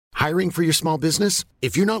Hiring for your small business?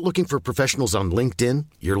 If you're not looking for professionals on LinkedIn,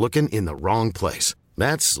 you're looking in the wrong place.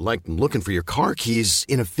 That's like looking for your car keys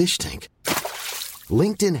in a fish tank.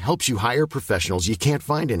 LinkedIn helps you hire professionals you can't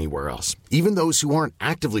find anywhere else, even those who aren't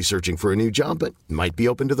actively searching for a new job but might be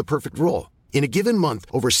open to the perfect role. In a given month,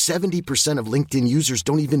 over 70% of LinkedIn users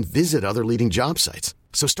don't even visit other leading job sites.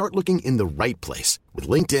 So start looking in the right place. With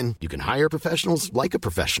LinkedIn, you can hire professionals like a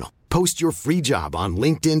professional. Post your free job on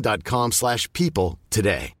linkedin.com/people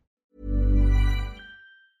today.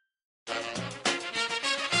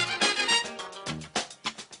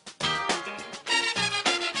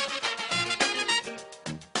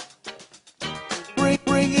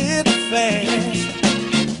 Bring it fast.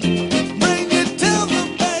 Bring it to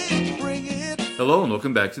the bank. Bring it. Hello and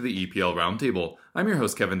welcome back to the EPL Roundtable. I'm your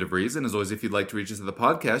host Kevin DeVries, and as always, if you'd like to reach us to the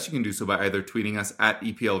podcast, you can do so by either tweeting us at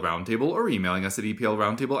EPL Roundtable or emailing us at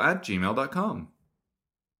eplroundtable@gmail.com.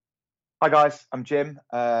 Hi guys, I'm Jim.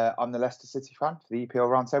 I'm the Leicester City fan for the EPL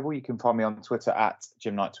Roundtable. You can find me on Twitter at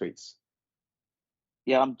JimKnightTweets.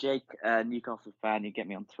 Yeah, I'm Jake, Newcastle fan. You get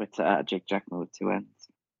me on Twitter at Jake Jackman with 2 N's.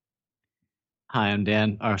 Hi, I'm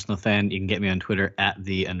Dan, Arsenal fan. You can get me on Twitter at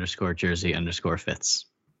 @the_jersey_fits.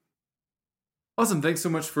 Awesome. Thanks so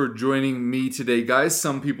much for joining me today, guys.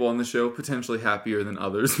 Some people on the show potentially happier than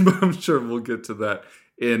others, but I'm sure we'll get to that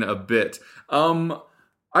in a bit.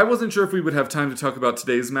 I wasn't sure if we would have time to talk about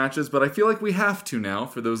today's matches, but I feel like we have to now.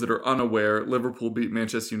 For those that are unaware, Liverpool beat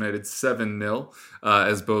Manchester United 7-0,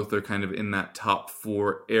 as both are kind of in that top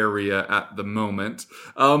four area at the moment.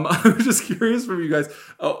 I'm just curious from you guys,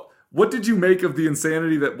 what did you make of the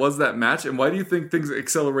insanity that was that match, and why do you think things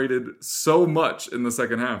accelerated so much in the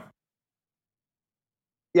second half?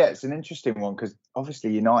 Yeah, it's an interesting one because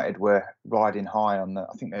obviously United were riding high on I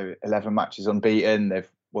think they were 11 matches unbeaten. They've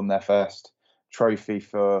won their first trophy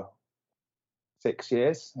for 6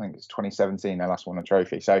 years. I think it's 2017 they last won a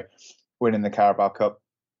trophy. So winning the Carabao Cup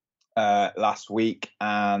last week,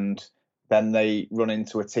 and then they run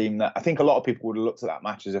into a team that I think a lot of people would have looked at that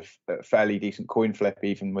match as a fairly decent coin flip,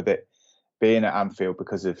 even with it being at Anfield,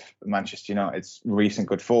 because of Manchester United's recent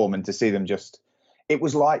good form. And to see them it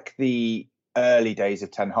was like the early days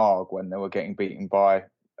of Ten Hag when they were getting beaten by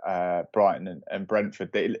Brighton and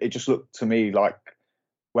Brentford. It just looked to me like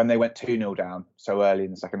when they went 2-0 down so early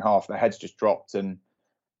in the second half, their heads just dropped and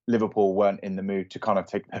Liverpool weren't in the mood to kind of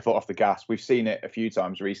take their foot off the gas. We've seen it a few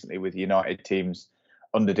times recently with United teams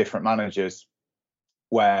under different managers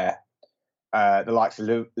where the likes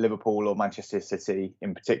of Liverpool or Manchester City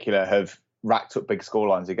in particular have racked up big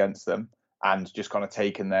scorelines against them and just kind of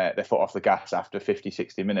taken their foot off the gas after 50,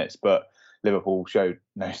 60 minutes. But Liverpool showed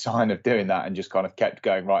no sign of doing that and just kind of kept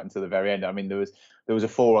going right until the very end. I mean, there was a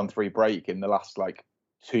 4-on-3 break in the last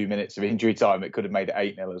 2 minutes of injury time. It could have made it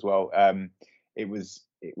 8-0 as well. It was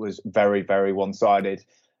very, very one-sided.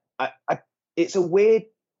 It's a weird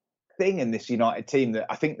thing in this United team that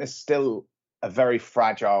I think there's still a very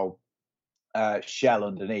fragile shell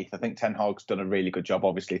underneath. I think Ten Hag's done a really good job,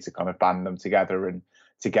 obviously, to kind of band them together and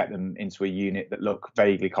to get them into a unit that look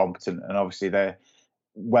vaguely competent. And obviously they're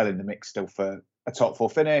well in the mix still for a top four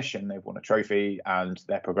finish, and they've won a trophy and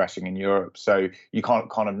they're progressing in Europe. So you can't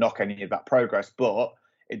kind of knock any of that progress, but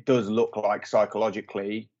it does look like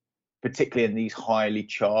psychologically, particularly in these highly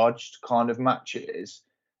charged kind of matches,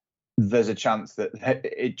 there's a chance that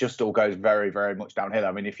it just all goes very, very much downhill.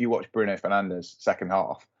 I mean, if you watch Bruno Fernandes second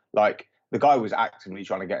half, the guy was actively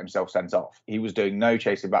trying to get himself sent off. He was doing no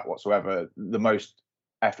chasing back whatsoever. The most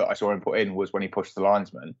effort I saw him put in was when he pushed the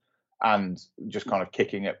linesman and just kind of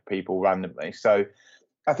kicking at people randomly. So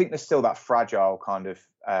I think there's still that fragile kind of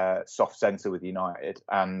soft centre with United,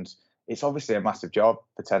 and it's obviously a massive job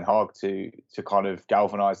for Ten Hag to kind of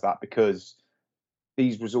galvanise that, because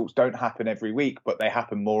these results don't happen every week, but they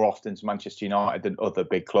happen more often to Manchester United than other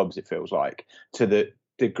big clubs, it feels like, to the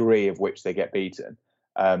degree of which they get beaten.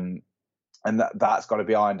 And that's got to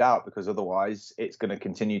be ironed out, because otherwise it's going to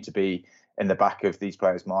continue to be in the back of these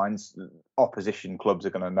players' minds. Opposition clubs are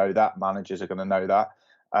going to know that, managers are going to know that,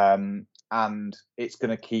 and it's going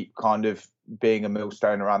to keep kind of being a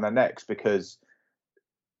millstone around their necks, because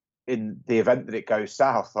in the event that it goes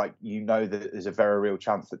south, that there's a very real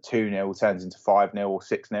chance that 2-0 turns into 5-0 or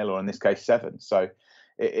 6-0, or in this case 7. So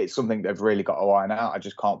it's something they've really got to iron out. I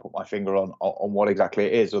just can't put my finger on what exactly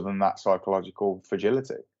it is, other than that psychological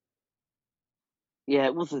fragility. Yeah,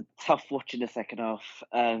 it was a tough watch in the second half.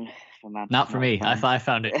 For Manchester. Not for me. I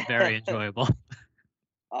found it very enjoyable.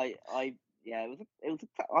 I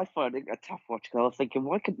found it a tough watch, because I was thinking,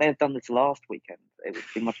 why couldn't they have done this last weekend? It would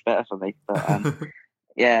be much better for me. But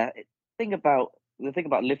yeah, the thing about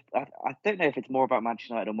Liverpool, I don't know if it's more about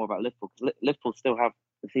Manchester United or more about Liverpool, because Liverpool seem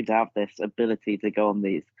to have this ability to go on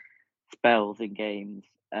these spells in games,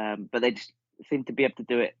 but they just seem to be able to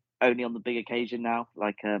do it only on the big occasion now.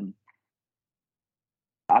 Like,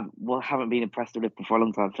 haven't been impressed with Liverpool for a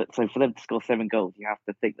long time. So for them to score 7 goals, you have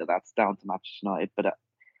to think that that's down to Manchester United. But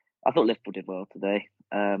I thought Liverpool did well today.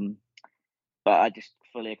 But I just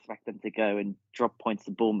fully expect them to go and drop points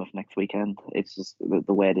to Bournemouth next weekend. It's just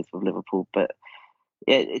the way it is with Liverpool. But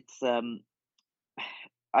it's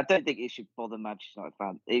I don't think it should bother Manchester United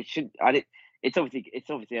fans. It should. It's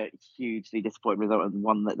obviously a hugely disappointing result and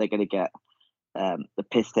one that they're going to get the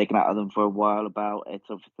piss taken out of them for a while about. It's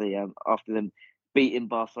obviously after them beating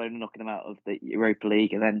Barcelona, knocking them out of the Europa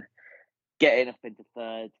League, and then getting up into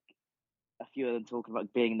third. A few of them talking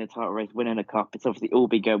about being in the title race, winning a cup. It's obviously all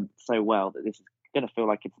been going so well that this is going to feel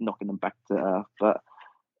like it's knocking them back to earth. But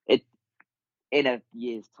in a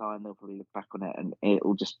year's time, they'll probably look back on it and it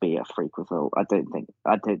will just be a freak result. I don't think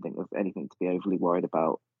there's anything to be overly worried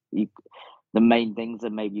about. The main things are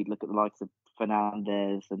maybe you look at the likes of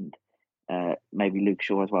Fernandes and maybe Luke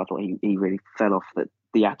Shaw as well. I thought he really fell off. That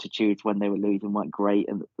the attitudes when they were losing weren't great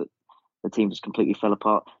and the team just completely fell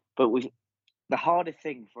apart. But the hardest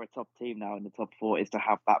thing for a top team now in the top 4 is to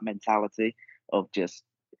have that mentality of just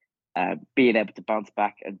being able to bounce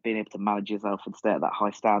back and being able to manage yourself and stay at that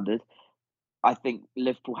high standard. I think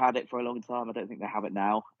Liverpool had it for a long time. I don't think they have it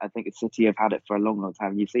now. I think City have had it for a long, long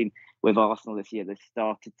time. You've seen with Arsenal this year, they've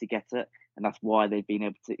started to get it, and that's why they've been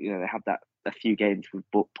able to, they had that a few games with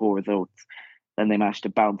poor results. Then they managed to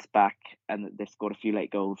bounce back, and they scored a few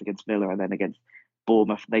late goals against Villa and then against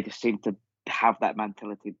Bournemouth. They just seem to have that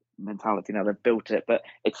mentality now. They've built it, but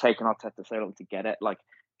it's taken Arteta so long to get it. Like,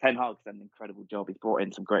 Ten Hag's done an incredible job. He's brought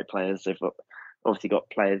in some great players. They've obviously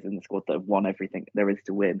got players in the squad that have won everything there is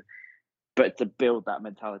to win. But to build that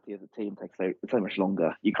mentality as a team takes so much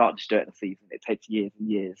longer. You can't just do it in a season. It takes years and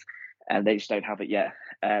years, and they just don't have it yet.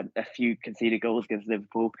 A few conceded goals against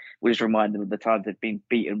Liverpool will just remind them of the times they've been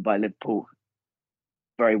beaten by Liverpool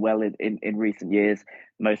very well in recent years.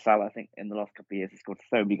 Mo Salah, I think, in the last couple of years, has scored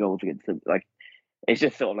so many goals against them. Like, it's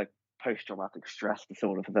just sort of like post-traumatic stress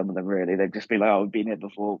disorder for some of them, really. They've just been like, oh, we've been here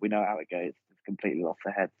before. We know how it goes. It's completely lost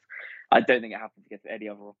their heads. I don't think it happens against any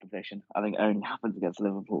other opposition. I think it only happens against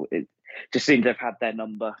Liverpool. It just seems they've had their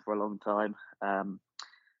number for a long time.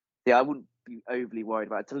 I wouldn't be overly worried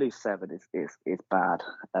about it. To lose 7 is bad.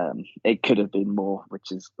 It could have been more,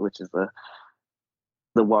 which is the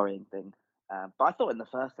worrying thing. But I thought in the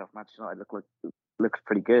first half, Manchester United looked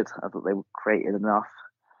pretty good. I thought they were creating enough.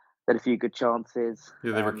 They had a few good chances.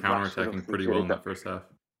 Yeah, they were counter-attacking pretty well in that first half.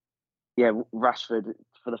 Yeah, Rashford,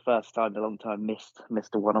 for the first time in a long time, missed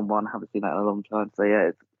a one-on-one. Haven't seen that in a long time. So yeah,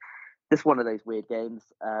 it's just one of those weird games.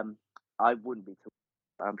 I wouldn't be too.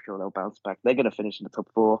 I'm sure they'll bounce back. They're going to finish in the top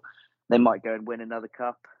 4. They might go and win another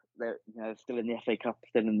cup. They're still in the FA Cup,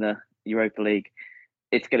 still in the Europa League.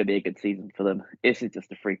 It's going to be a good season for them. This is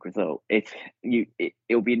just a freak result.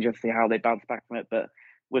 It'll be interesting how they bounce back from it, but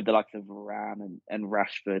with the likes of Varane and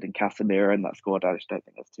Rashford and Casemiro and that squad, I just don't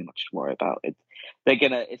think there's too much to worry about. It's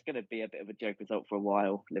gonna be a bit of a joke result for a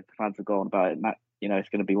while. Liverpool fans have gone about it. It's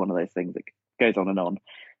going to be one of those things that goes on and on.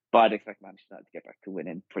 But I'd expect Manchester United to get back to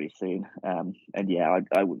winning pretty soon. And yeah,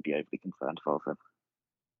 I wouldn't be overly concerned if I was them.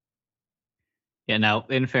 Yeah, now,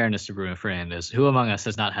 in fairness to Bruno Fernandes, who among us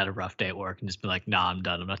has not had a rough day at work and just been like, nah, I'm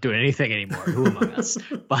done. I'm not doing anything anymore. Who among us?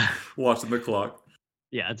 But watching the clock.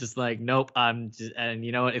 Yeah, just like, nope, I'm just, and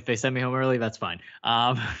you know what? If they send me home early, that's fine.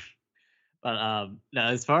 Now,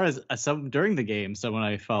 as far as during the game, someone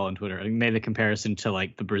I follow on Twitter made the comparison to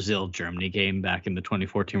like the Brazil-Germany game back in the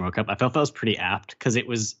 2014 World Cup. I felt that was pretty apt because it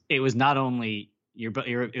was not only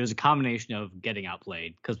it was a combination of getting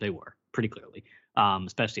outplayed, because they were pretty clearly,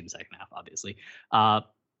 especially in the second half, obviously,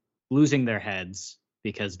 losing their heads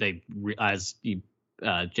because they, as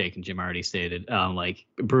Jake and Jim already stated, like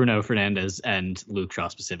Bruno Fernandes and Luke Shaw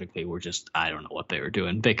specifically were just, I don't know what they were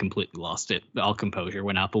doing. They completely lost it. All composure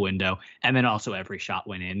went out the window. And then also every shot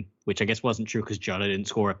went in, which I guess wasn't true because Jota didn't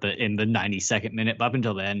score in the 92nd minute. But up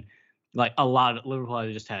until then, like a lot of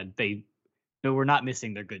Liverpool just had, they were not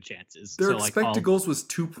missing their good chances. Their expected goals was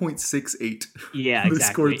 2.68. Yeah,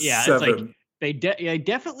 exactly. They scored 7. It's like they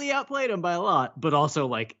definitely outplayed them by a lot, but also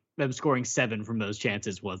like them scoring 7 from those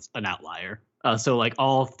chances was an outlier. So like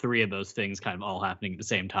all 3 of those things kind of all happening at the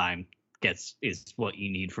same time is what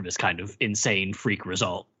you need for this kind of insane freak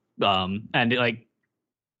result. And it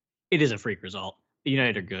is a freak result.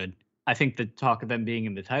 United are good. I think the talk of them being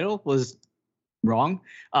in the title was wrong.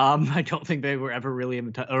 I don't think they were ever really in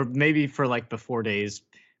the title, or maybe for like the 4 days,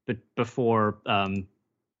 but before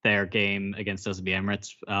their game against us at the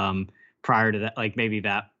Emirates. Prior to that, like maybe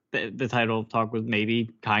that the title talk was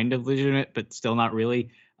maybe kind of legitimate, but still not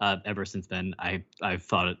really. Ever since then, I've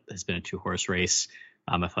thought it has been a 2-horse race.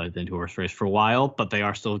 I thought it's been a 2-horse race for a while, but they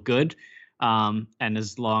are still good. And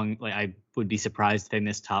as long, like, I would be surprised if they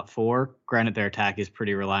miss top 4. Granted, their attack is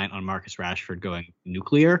pretty reliant on Marcus Rashford going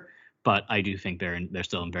nuclear, but I do think they're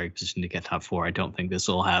still in very good position to get top 4. I don't think this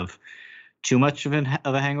will have too much of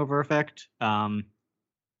a hangover effect.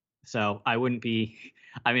 So I wouldn't be.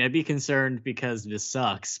 I mean, I'd be concerned because this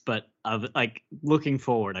sucks, but like looking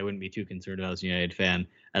forward, I wouldn't be too concerned about as a United fan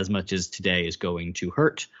as much as today is going to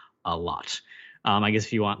hurt a lot. I guess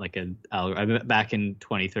if you want like back in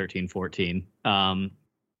 2013-14,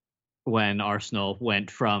 when Arsenal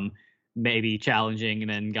went from maybe challenging and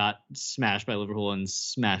then got smashed by Liverpool and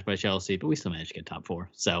smashed by Chelsea, but we still managed to get top 4.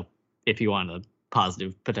 So if you want a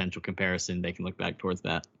positive potential comparison, they can look back towards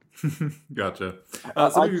that. Gotcha.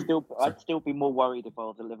 I'd still be more worried if I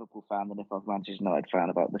was a Liverpool fan than if I was a Manchester United fan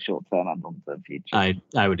about the short-term and long-term future.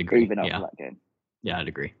 I would agree. Even after that game. Yeah, I'd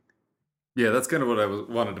agree. Yeah, that's kind of what I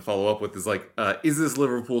wanted to follow up with is like, is this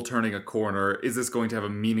Liverpool turning a corner? Is this going to have a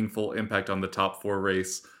meaningful impact on the top 4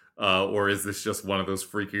 race? Or is this just one of those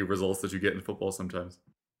freaky results that you get in football sometimes?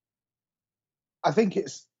 I think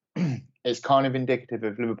it's kind of indicative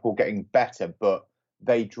of Liverpool getting better, but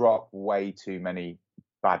they drop way too many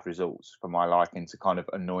bad results for my liking to kind of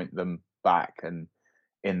anoint them back and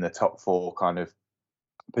in the top 4 kind of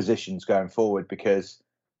positions going forward, because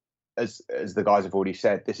as the guys have already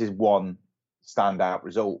said, this is one standout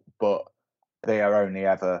result, but they are only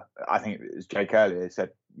ever, I think as Jake earlier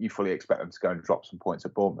said, you fully expect them to go and drop some points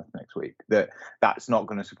at Bournemouth next week. That's not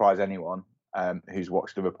going to surprise anyone who's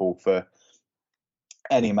watched Liverpool for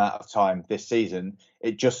any amount of time this season.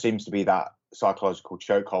 It just seems to be that psychological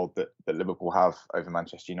chokehold that Liverpool have over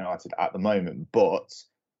Manchester United at the moment. But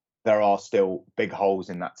there are still big holes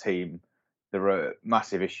in that team. There are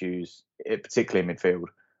massive issues, particularly in midfield,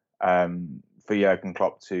 for Jurgen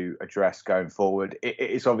Klopp to address going forward.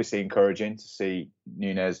 It's obviously encouraging to see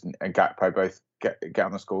Nunez and Gakpo both get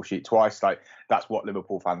on the score sheet twice. Like, that's what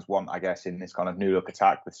Liverpool fans want, I guess, in this kind of new look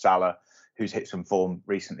attack with Salah, who's hit some form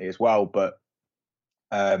recently as well. But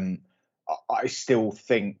I still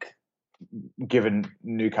think, given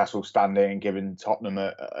Newcastle's standing, given Tottenham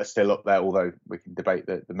are still up there, although we can debate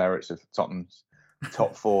the merits of Tottenham's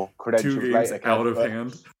top 4 credentials 2 games later. out of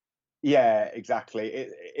hand. Yeah, exactly.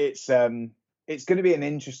 It's going to be an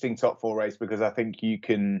interesting top 4 race, because I think you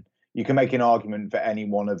can make an argument for any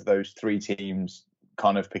one of those 3 teams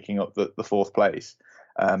kind of picking up the 4th place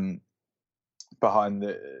behind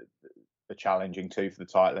the challenging 2 for the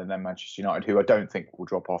title, and then Manchester United, who I don't think will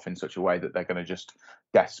drop off in such a way that they're going to just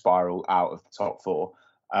death spiral out of the top 4.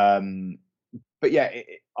 But yeah,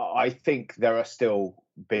 I think there are still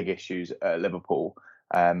big issues at Liverpool,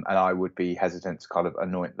 and I would be hesitant to kind of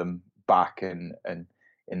anoint them back and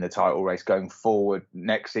in the title race going forward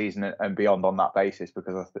next season and beyond on that basis,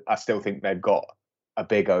 because I still think they've got a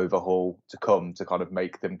big overhaul to come to kind of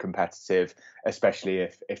make them competitive, especially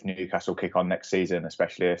if Newcastle kick on next season,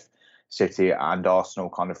 especially if City and Arsenal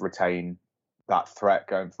kind of retain that threat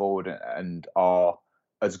going forward and are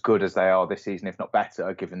as good as they are this season, if not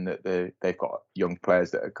better, given that they've got young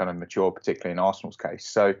players that are kind of mature, particularly in Arsenal's case.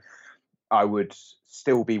 So I would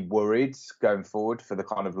still be worried going forward for the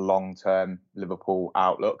kind of long-term Liverpool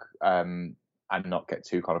outlook, and not get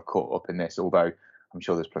too kind of caught up in this, although I'm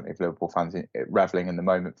sure there's plenty of Liverpool fans reveling in the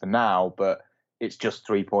moment for now, but it's just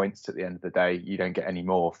 3 points at the end of the day. You don't get any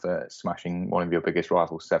more for smashing one of your biggest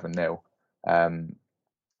rivals 7-0.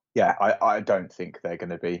 I don't think they're going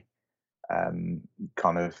to be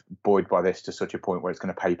kind of buoyed by this to such a point where it's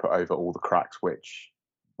going to paper over all the cracks, which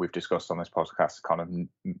we've discussed on this podcast kind of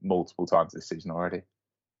multiple times this season already.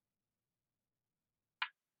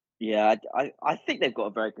 Yeah, I think they've got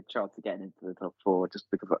a very good chance of getting into the top 4, just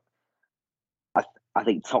because I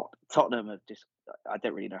think Tottenham have just, I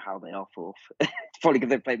don't really know how they are 4th. It's probably because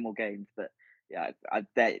they've played more games, but yeah, I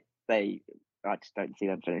just don't see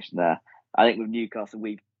them finishing there. I think with Newcastle,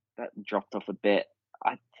 we've dropped off a bit.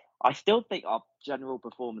 I still think our general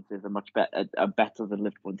performances are much better than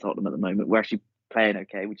Liverpool and Tottenham at the moment. We're actually playing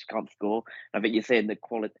okay, we just can't score. I think you're seeing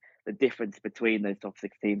the difference between those top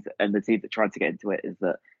 6 teams and the teams that trying to get into it is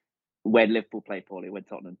that when Liverpool play poorly, when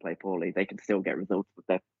Tottenham play poorly, they can still get results with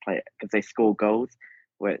their play because they score goals.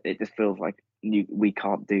 Where it just feels like we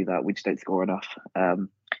can't do that. We just don't score enough.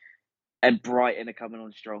 And Brighton are coming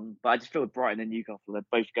on strong, but I just feel with Brighton and Newcastle, they're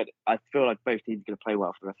both good. I feel like both teams are going to play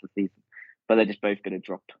well for the rest of the season, but they're just both going to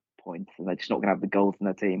drop points and they're just not going to have the goals in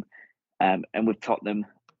their team. And with Tottenham,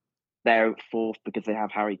 they're 4th because they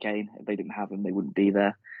have Harry Kane. If they didn't have him, they wouldn't be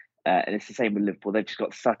there. And it's the same with Liverpool. They've just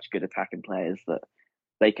got such good attacking players that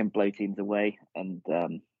they can blow teams away. And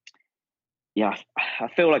yeah, I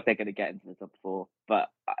feel like they're going to get into the top four,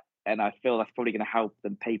 and I feel that's probably going to help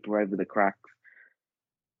them paper over the cracks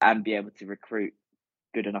and be able to recruit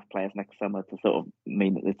good enough players next summer to sort of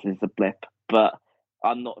mean that this is a blip. But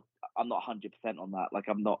I'm not 100% on that. Like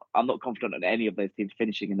I'm not confident on any of those teams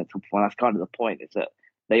finishing in the top four. That's kind of the point. Is that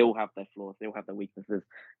they all have their flaws, they all have their weaknesses.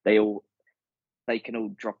 They can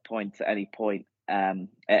all drop points at any point, in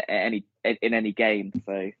any game.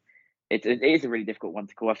 So it is a really difficult one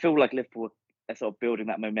to call. I feel like Liverpool are sort of building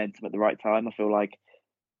that momentum at the right time. I feel like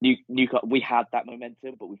Newcastle, we had that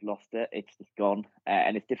momentum, but we've lost it. It's just gone,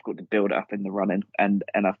 and it's difficult to build it up in the running. And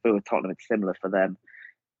I feel with Tottenham, it's similar for them.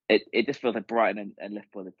 It just feels like Brighton and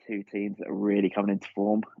Liverpool are the two teams that are really coming into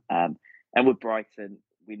form. And with Brighton,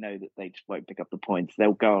 we know that they just won't pick up the points.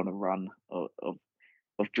 They'll go on a run of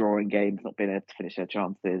drawing games, not being able to finish their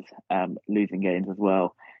chances, losing games as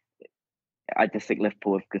well. I just think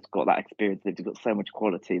Liverpool have just got that experience. They've got so much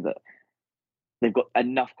quality that they've got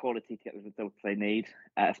enough quality to get the results they need,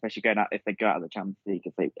 especially going out if they go out of the Champions League,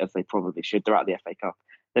 as they probably should. They're out of the FA Cup.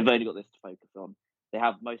 They've only got this to focus on. They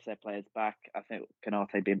have most of their players back. I think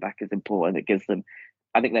Konate being back is important. It gives them.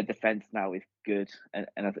 I think their defence now is good, and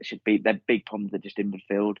as it should be. Their big problems are just in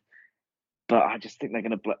midfield, but I just think they're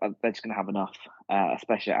just gonna have enough,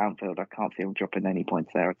 especially at Anfield. I can't see them dropping any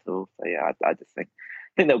points there at all. So yeah, I just think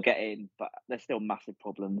they'll get in, but there's still massive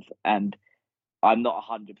problems, and I'm not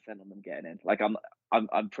 100% on them getting in. Like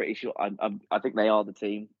I'm pretty sure. I think they are the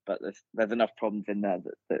team, but there's enough problems in there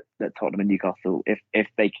that Tottenham and Newcastle, if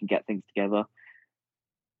they can get things together,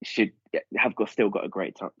 should have still got a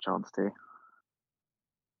great chance to.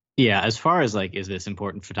 Yeah, as far as like, is this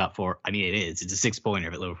important for top four? I mean, it is. It's a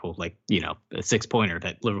 6-pointer at Liverpool. Like, a 6-pointer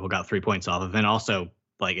that Liverpool got 3 points off of, and also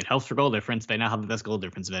like it helps for goal difference. They now have the best goal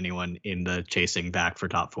difference of anyone in the chasing back for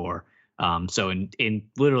top four. So in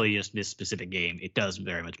literally just this specific game, it does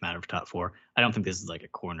very much matter for top four. I don't think this is like a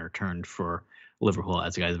corner turned for Liverpool,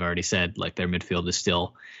 as you guys have already said. Like their midfield is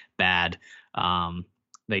still bad.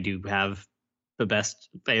 They do have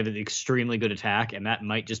they have an extremely good attack, and that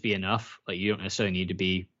might just be enough. Like you don't necessarily need to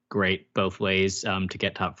be great both ways to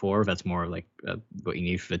get top four. That's more like what you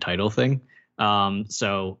need for the title thing.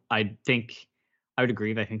 So I think I would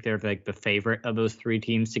agree. I think they're like the favorite of those three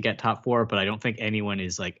teams to get top four, but I don't think anyone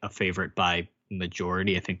is like a favorite by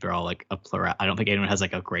majority. I think they're all like a plural. I don't think anyone has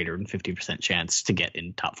like a greater than 50% chance to get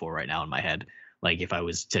in top four right now in my head. Like if I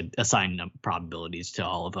was to assign probabilities to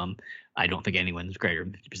all of them, I don't think anyone's greater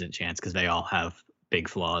than 50% chance because they all have big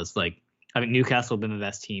flaws. Like I think Newcastle have been the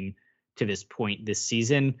best team to this point this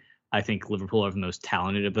season. I think Liverpool are the most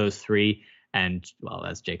talented of those three. And well,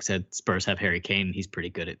 as Jake said, Spurs have Harry Kane. He's pretty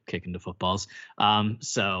good at kicking the footballs.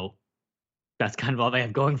 So that's kind of all they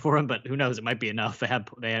have going for them. But who knows? It might be enough. They have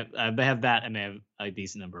that, and they have a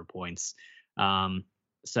decent number of points.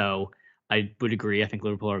 So I would agree. I think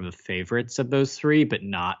Liverpool are the favorites of those three, but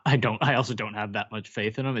not. I also don't have that much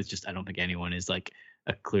faith in them. It's just I don't think anyone is like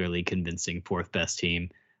a clearly convincing fourth best team.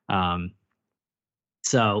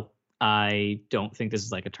 So I don't think this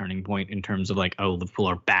is like a turning point in terms of like, oh, Liverpool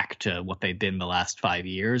are back to what they've been the last 5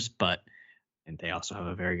 years, and they also have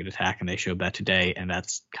a very good attack, and they showed that today, and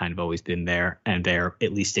that's kind of always been there, and they're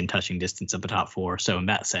at least in touching distance of the top four. So in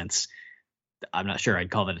that sense, I'm not sure I'd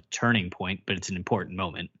call that a turning point, but it's an important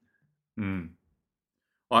moment. Well,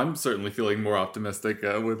 I'm certainly feeling more optimistic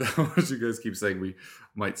with what you guys keep saying. We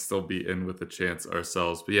might still be in with a chance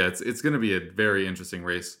ourselves, but yeah, it's going to be a very interesting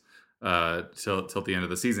race till the end of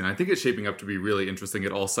the season. I think it's shaping up to be really interesting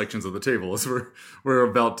at all sections of the table, as we're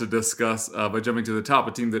about to discuss. By jumping to the top,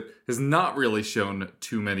 a team that has not really shown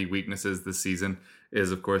too many weaknesses this season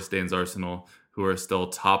is, of course, Dan's Arsenal, who are still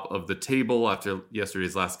top of the table after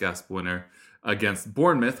yesterday's last gasp winner against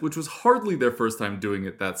Bournemouth, which was hardly their first time doing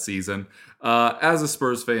it that season. As a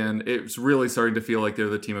Spurs fan, it's really starting to feel like they're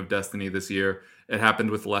the team of destiny this year. It happened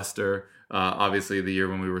with Leicester. Obviously, the year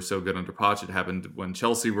when we were so good under Poch. It happened when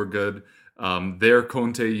Chelsea were good. Their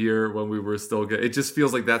Conte year when we were still good. It just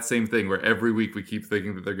feels like that same thing where every week we keep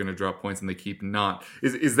thinking that they're going to drop points and they keep not.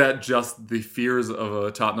 Is that just the fears of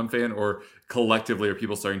a Tottenham fan, or collectively are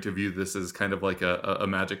people starting to view this as kind of like a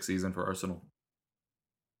magic season for Arsenal?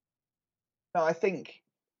 No, I think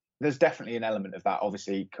there's definitely an element of that.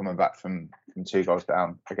 Obviously, coming back from 2 goals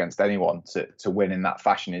down against anyone to win in that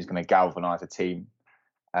fashion is going to galvanise a team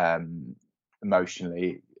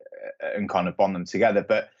emotionally and kind of bond them together.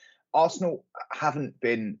 But Arsenal haven't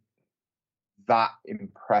been that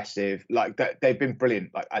impressive. Like they've been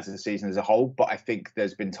brilliant, like as a season as a whole. But I think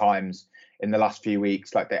there's been times in the last few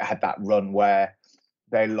weeks, like they had that run where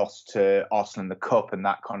they lost to Arsenal in the cup, and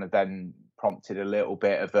that kind of then prompted a little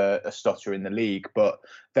bit of a stutter in the league. But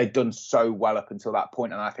they'd done so well up until that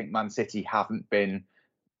point, and I think Man City haven't been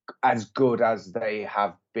as good as they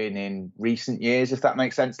have been in recent years, if that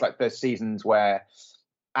makes sense. Like there's seasons where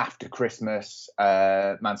after Christmas,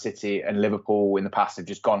 Man City and Liverpool in the past have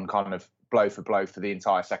just gone kind of blow for blow for the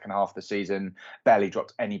entire second half of the season, barely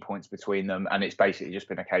dropped any points between them, and it's basically just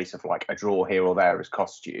been a case of like a draw here or there has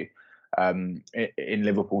cost you, in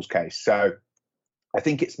Liverpool's case. So I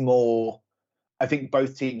think it's more, I think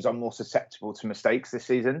both teams are more susceptible to mistakes this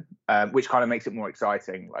season, which kind of makes it more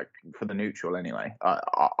exciting, like for the neutral anyway.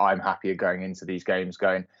 I'm happier going into these games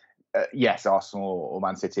going, yes, Arsenal or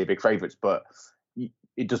Man City are big favourites, but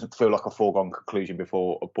it doesn't feel like a foregone conclusion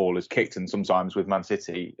before a ball is kicked. And sometimes with Man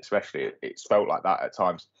City, especially, it's felt like that at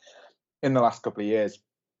times in the last couple of years.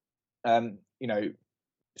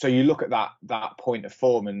 So you look at that point of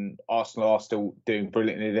form, and Arsenal are still doing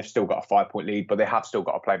brilliantly. They've still got a 5-point lead, but they have still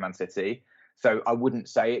got to play Man City. So I wouldn't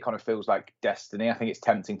say it kind of feels like destiny. I think it's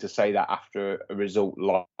tempting to say that after a result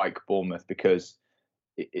like Bournemouth, because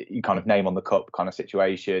you kind of name on the cup kind of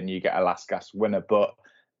situation, you get a last gasp winner, but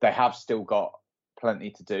they have still got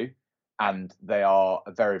plenty to do, and they are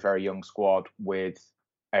a very, very young squad with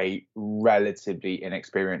a relatively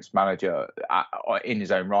inexperienced manager in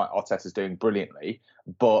his own right. Arteta's doing brilliantly,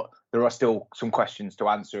 but there are still some questions to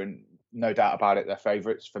answer, and no doubt about it, they're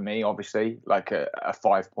favourites for me, obviously, like a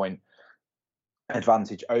 5-point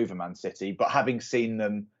advantage over Man City. But having seen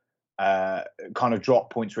them kind of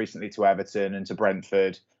drop points recently to Everton and to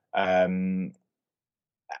Brentford,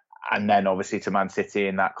 and then obviously to Man City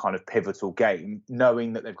in that kind of pivotal game,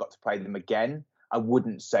 knowing that they've got to play them again, I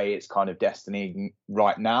wouldn't say it's kind of destiny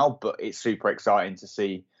right now, but it's super exciting to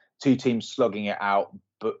see two teams slugging it out,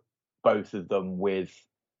 but both of them with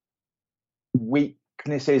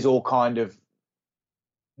weaknesses or kind of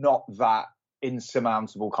not that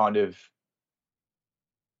insurmountable kind of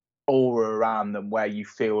aura around them where you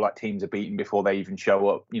feel like teams are beaten before they even show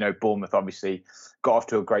up. Bournemouth obviously got off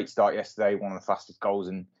to a great start yesterday, one of the fastest goals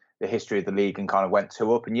in the history of the league, and kind of went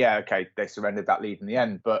 2 up. And yeah, okay, they surrendered that lead in the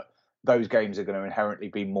end, but those games are going to inherently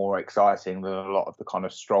be more exciting than a lot of the kind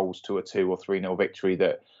of strolls to a 2 or 3-0 victory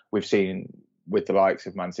that we've seen with the likes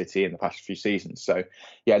of Man City in the past few seasons. So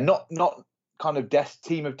yeah, not kind of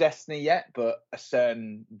team of destiny yet, but a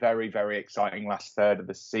certain very, very exciting last third of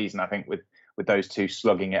the season, I think, with those two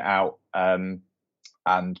slugging it out, and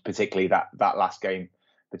particularly that last game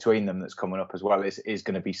between them that's coming up as well is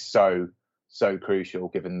going to be so crucial,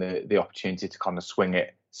 given the opportunity to kind of swing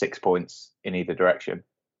it 6 points in either direction.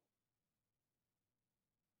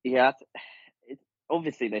 Yeah,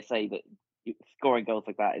 obviously they say that scoring goals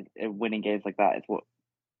like that and winning games like that is what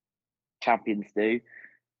champions do,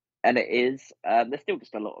 and it is. There's still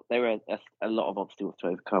just a lot. There are a lot of obstacles to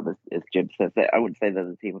overcome, as Jim says. I wouldn't say they're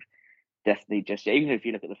the team of destiny just yet. Even if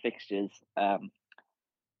you look at the fixtures,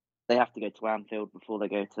 they have to go to Anfield before they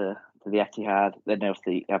go to the Etihad. Then they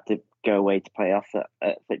obviously have to go away to play us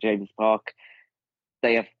at St James's Park.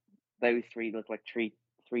 They have those three look like three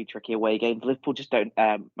tricky away games. Liverpool just don't.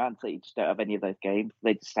 Man City just don't have any of those games.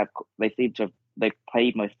 They just have. They seem to have. They've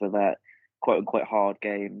played most of their quote unquote hard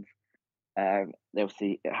games. They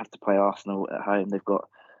obviously have to play Arsenal at home. They've got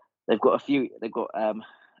a few. They've got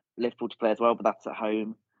Liverpool to play as well, but that's at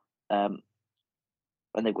home. And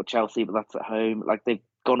they've got Chelsea, but that's at home. Like they've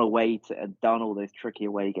gone away and done all those tricky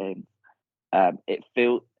away games. It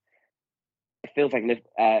feels like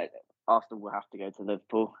Arsenal will have to go to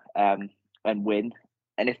Liverpool and win.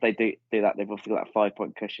 And if they do that, they've obviously got that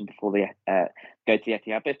 5-point cushion before they go to the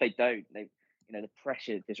Etihad. But if they don't, the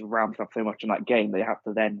pressure just ramps up so much in that game. They have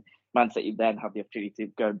to then, Man City then have the opportunity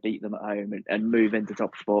to go and beat them at home and move into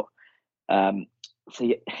top spot. I'd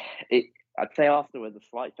say Arsenal is a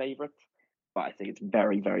slight favourite, but I think it's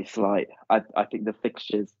very, very slight. I think the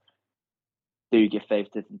fixtures do give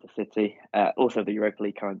favouritism to City. Also, the Europa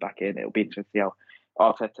League coming back in. It'll be interesting to see how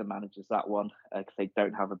Arteta manages that one, because they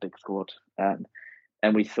don't have a big squad.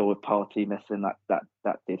 And we saw with Partey missing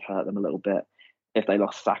that did hurt them a little bit. If they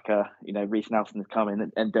lost Saka, Reece Nelson has come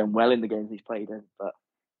in and done well in the games he's played in, but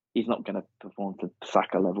he's not going to perform to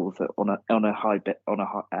Saka levels on a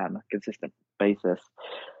consistent basis.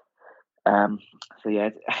 So yeah,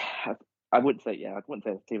 I wouldn't say it's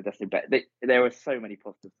a team of destiny, but there are so many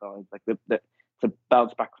positive signs. Like to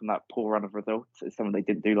bounce back from that poor run of results is something they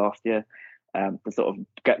didn't do last year. To sort of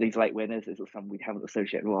get these late winners is something we haven't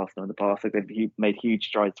associated with Arsenal in the past. Like they've made huge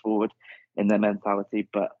strides forward in their mentality,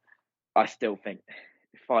 but I still think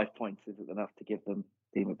 5 points isn't enough to give them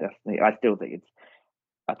team of destiny. I still think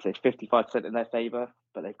I'd say 55% in their favour,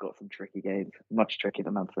 but they've got some tricky games, much trickier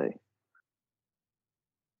than Man City.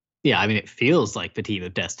 Yeah, I mean, it feels like the team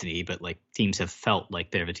of destiny, but like teams have felt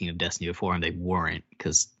like they're the team of destiny before and they weren't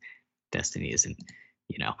because destiny isn't,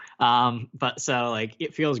 but so like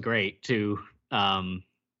it feels great to,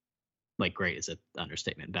 like great is an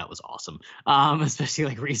understatement. That was awesome. Especially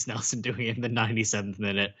like Reese Nelson doing it in the 97th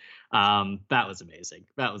minute. That was amazing.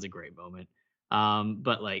 That was a great moment.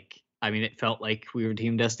 But like, I mean, it felt like we were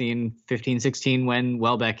Team Destiny in 15-16 when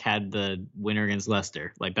Welbeck had the winner against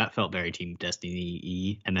Leicester. Like that felt very Team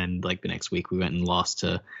Destiny-y. And then like the next week we went and lost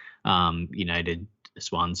to United,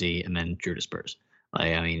 Swansea, and then drew to Spurs.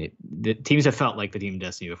 Like, I mean, the teams have felt like the Team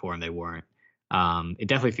Destiny before and they weren't. It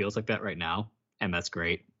definitely feels like that right now, and that's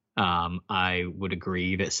great. I would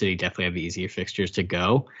agree that City definitely have easier fixtures to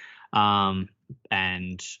go. And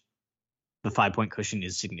the 5-point cushion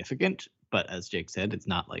is significant, but as Jake said, it's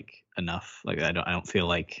not like enough. Like I don't feel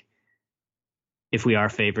like if we are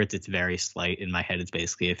favorites, it's very slight. In my head, it's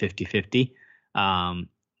basically a 50-50.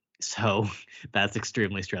 So that's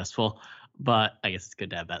extremely stressful. But I guess it's good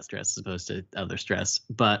to have that stress as opposed to other stress.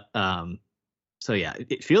 But so yeah,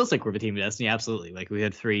 it feels like we're the team of destiny. Absolutely. Like we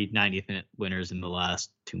had 3 90th minute winners in the last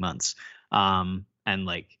 2 months. And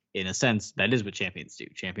like in a sense, that is what champions do.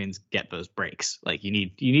 Champions get those breaks. Like you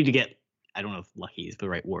need to get, I don't know if lucky is the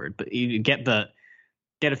right word, but you get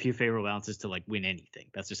a few favorable bounces to like win anything.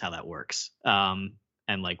 That's just how that works. And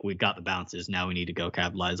like we've got the bounces. Now we need to go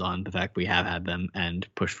capitalize on the fact we have had them and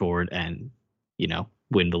push forward and,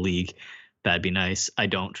 win the league. That'd be nice. I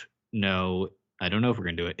don't know if we're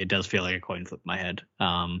gonna do it. It does feel like a coin flip in my head.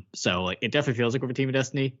 So like it definitely feels like we're a team of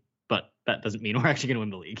destiny, but that doesn't mean we're actually gonna win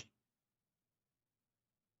the league.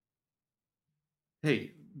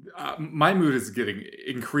 Hey, my mood is getting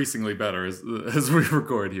increasingly better as we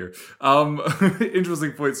record here.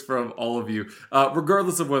 Interesting points from all of you.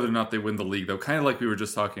 Regardless of whether or not they win the league, though, kind of like we were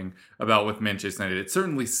just talking about with Manchester United, it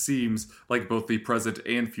certainly seems like both the present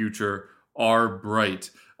and future are bright.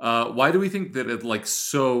 Why do we think that it like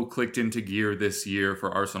so clicked into gear this year for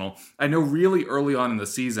Arsenal? I know really early on in the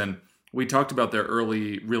season, we talked about their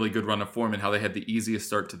early, really good run of form and how they had the easiest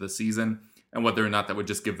start to the season and whether or not that would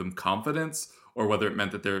just give them confidence or whether it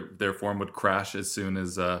meant that their form would crash as soon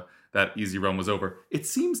as that easy run was over. It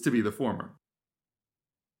seems to be the former.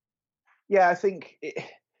 Yeah, I think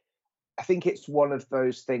it's one of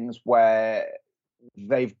those things where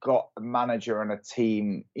they've got a manager and a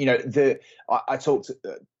team. I talked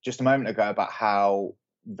just a moment ago about how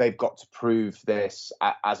they've got to prove this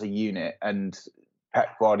as a unit, and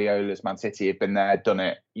Pep Guardiola's Man City have been there, done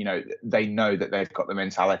it. They know that they've got the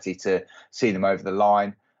mentality to see them over the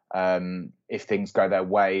line if things go their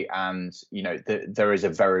way, and there is a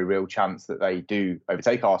very real chance that they do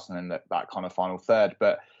overtake Arsenal in that kind of final third.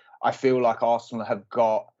 But I feel like Arsenal have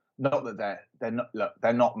got, not that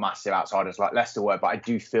they're not massive outsiders like Leicester were, but I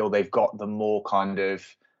do feel they've got the more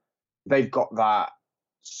they've got that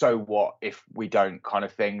so what if we don't kind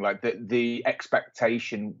of thing. Like the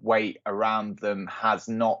expectation weight around them has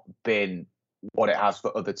not been what it has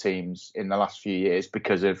for other teams in the last few years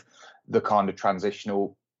because of the kind of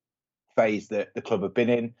transitional phase that the club have been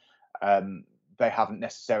in. They haven't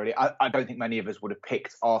necessarily. I don't think many of us would have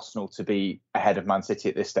picked Arsenal to be ahead of Man City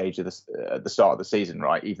at this stage of at the start of the season,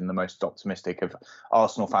 right? Even the most optimistic of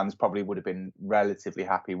Arsenal fans probably would have been relatively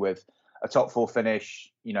happy with a top 4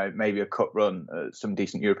 finish, maybe a cup run, some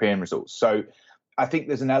decent European results. So I think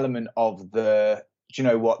there's an element of do you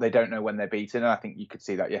know what? They don't know when they're beaten. And I think you could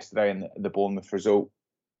see that yesterday in the Bournemouth result.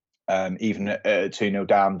 Even at 2-0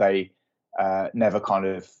 down, they never kind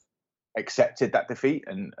of accepted that defeat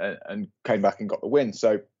and came back and got the win.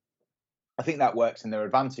 So I think that works in their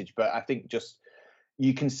advantage. But I think just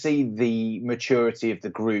you can see the maturity of the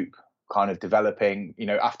group kind of developing,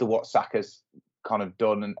 after what Saka's kind of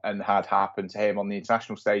done and had happened to him on the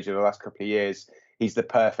international stage over the last couple of years. He's the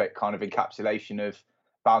perfect kind of encapsulation of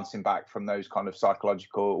bouncing back from those kind of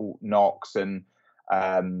psychological knocks and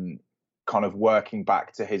kind of working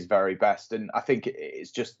back to his very best. And I think it's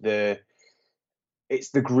just the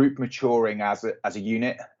group maturing as a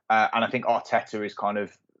unit. And I think Arteta is kind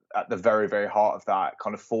of at the very, very heart of that,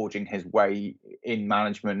 kind of forging his way in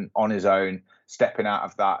management on his own, stepping out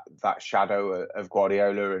of that shadow of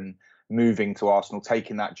Guardiola and moving to Arsenal,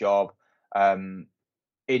 taking that job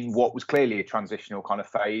in what was clearly a transitional kind of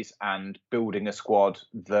phase and building a squad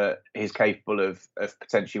that is capable of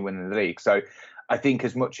potentially winning the league. So I think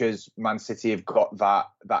as much as Man City have got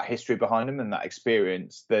that history behind them and that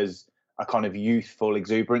experience, there's a kind of youthful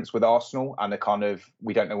exuberance with Arsenal and a kind of,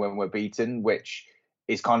 we don't know when we're beaten, which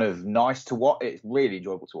is kind of nice to watch. It's really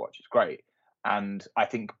enjoyable to watch. It's great. And I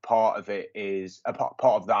think part of it is, part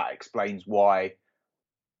of that explains why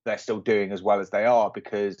they're still doing as well as they are,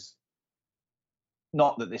 because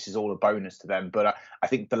not that this is all a bonus to them, but I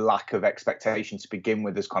think the lack of expectation to begin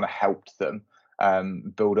with has kind of helped them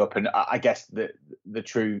build up. And I guess the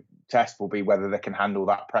true test will be whether they can handle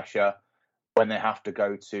that pressure when they have to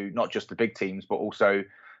go to not just the big teams, but also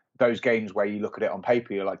those games where you look at it on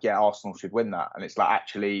paper, you're like, yeah, Arsenal should win that. And it's like,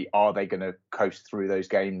 actually, are they going to coast through those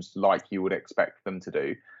games like you would expect them to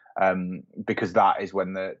do? Because that is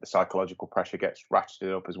when the psychological pressure gets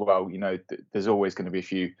ratcheted up as well. You know, there's always going to be a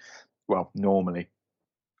few, well, normally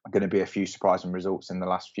going to be a few surprising results in the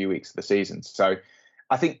last few weeks of the season. So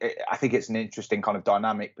I think it's an interesting kind of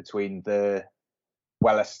dynamic between the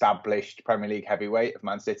well-established Premier League heavyweight of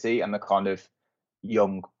Man City and the kind of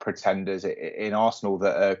young pretenders in Arsenal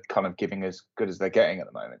that are kind of giving as good as they're getting at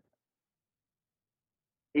the moment.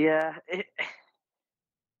 Yeah,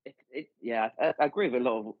 I agree with a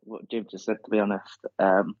lot of what Jim just said. To be honest,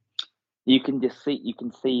 you can see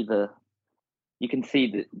the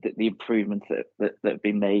improvements that have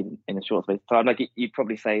been made in a short space of time. Like you'd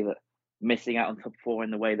probably say that missing out on top 4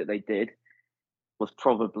 in the way that they did was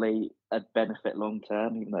probably a benefit long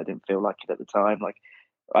term, even though I didn't feel like it at the time. Like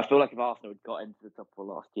I feel like if Arsenal had got into the top 4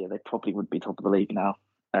 last year, they probably would be top of the league now.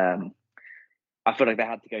 I feel like they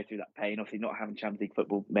had to go through that pain. Obviously, not having Champions League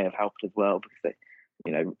football may have helped as well because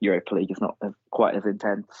Europa League is not quite as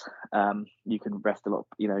intense. You can rest a lot.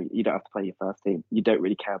 You don't have to play your first team. You don't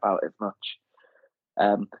really care about it as much.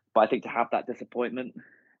 But I think to have that disappointment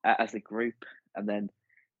as a group and then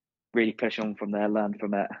really push on from there, learn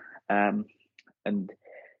from it, and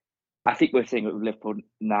I think we're seeing it with Liverpool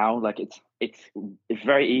now. Like it's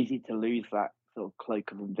very easy to lose that sort of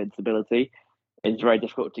cloak of invincibility. It's very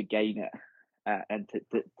difficult to gain it and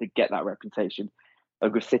to get that reputation.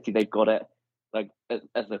 Like with City, they've got it. Like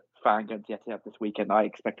as a fan going to Etihad this weekend, I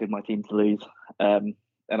expected my team to lose, and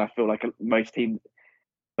I feel like most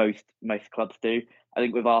clubs do. I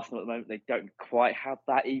think with Arsenal at the moment, they don't quite have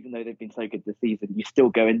that, even though they've been so good this season. You still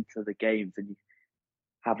go into the games and you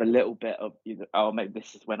have a little bit of, maybe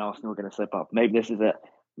this is when Arsenal are going to slip up. Maybe this is it.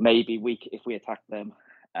 Maybe if we attack them,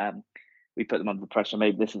 we put them under pressure.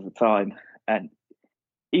 Maybe this is the time. And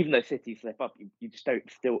even though City slip up, you just don't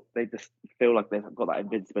they just feel like they've got that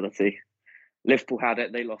invincibility. Liverpool had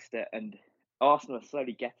it, they lost it, and Arsenal are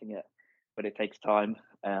slowly getting it, but it takes time.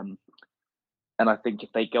 And I think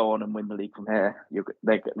if they go on and win the league from here,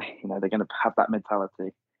 they're going to have that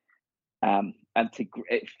mentality. And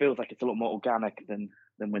it feels like it's a lot more organic than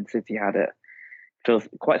when City had it. It feels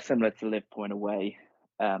quite similar to Liverpool in a way.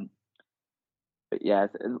 But yeah,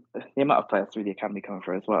 the amount of players through the academy coming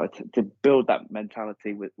through as well, to build that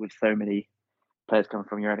mentality with so many players coming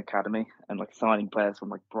from your own academy and like signing players from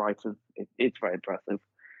like Brighton, it's very impressive.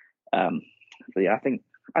 So yeah, I think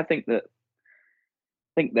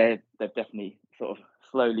they've definitely sort of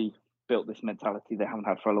slowly built this mentality they haven't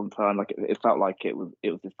had for a long time. Like it felt like it was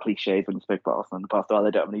just cliches when you spoke about Arsenal in the past. Oh,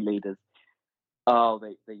 they don't have any leaders. Oh,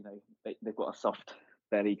 they've got a soft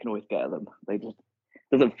belly. You can always get at them. They just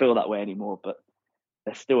doesn't feel that way anymore. But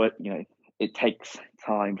there's still it takes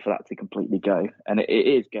time for that to completely go, and it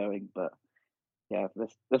is going. But yeah,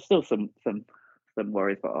 there's still some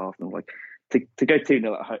worries about Arsenal. Like to go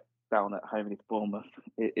 2-0 down at home against Bournemouth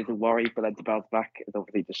is a worry, but then to bounce back, it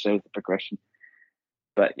obviously just shows the progression.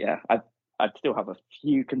 But yeah, I'd still have a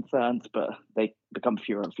few concerns, but they become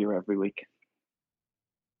fewer and fewer every week.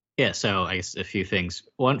 Yeah, so I guess a few things.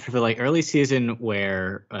 One, for the early season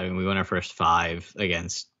where we won our first 5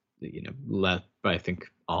 against left, I think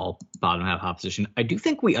all bottom half opposition. I do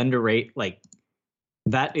think we underrate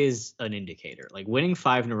that is an indicator. Like winning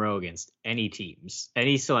 5 in a row against any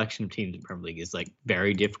selection of teams in Premier League is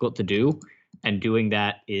very difficult to do. And doing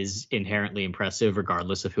that is inherently impressive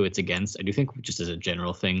regardless of who it's against. I do think just as a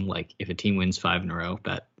general thing, if a team wins 5 in a row,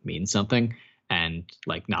 that means something. And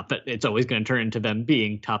not that it's always going to turn into them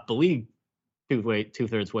being top the league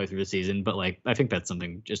 2/3 way through the season. But I think that's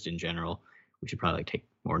something just in general we should probably take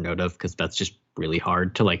more note of, because that's just really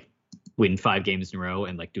hard to win 5 games in a row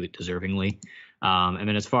and do it deservingly. And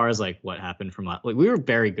then as far as what happened from we were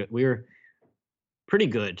very good. We were pretty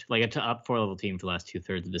good, a top 4-level team for the last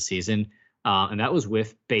 2/3 of the season. And that was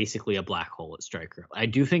with basically a black hole at striker. I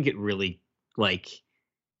do think it really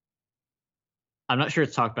I'm not sure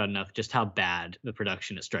it's talked about enough just how bad the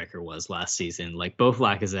production at striker was last season. Both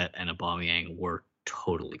Lacazette and Aubameyang were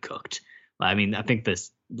totally cooked. I mean, I think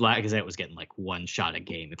this Lacazette was getting 1 shot a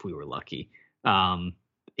game if we were lucky.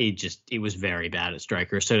 It was very bad at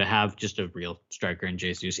striker. So to have just a real striker in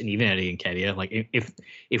Jesus and even Eddie Nketiah,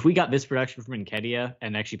 if we got this production from Nketiah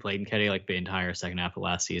and actually played Nketiah the entire second half of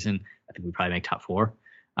last season, I think we'd probably make top 4.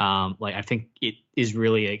 Like I think it is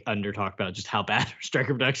really under talked about just how bad our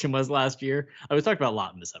striker production was last year. I was talked about a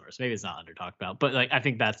lot in the summer, so maybe it's not under talked about, but like I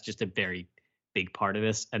think that's just a very big part of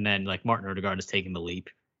this. And then like Martin Odegaard is taking the leap.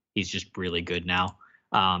 He's just really good now.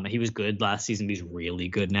 He was good last season, but he's really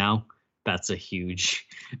good now. That's a huge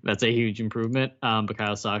improvement.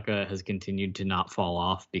 Bukayo Saka has continued to not fall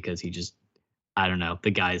off because he just, I don't know,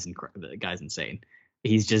 the guy's insane.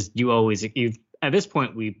 He's just, at this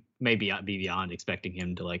point, we may be beyond expecting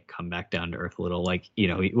him to like come back down to earth a little. Like, you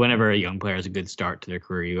know, whenever a young player has a good start to their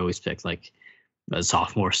career, you always expect like a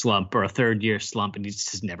sophomore slump or a third year slump, and he's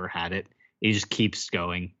just never had it. He just keeps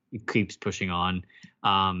going, he keeps pushing on,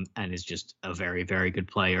 and is just a very, very good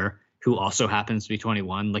player who also happens to be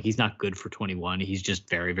 21. Like, he's not good for 21. He's just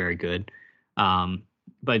very, very good.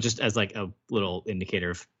 But just as like a little indicator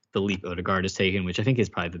of the leap Odegaard has taken, which I think is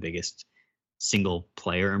probably the biggest single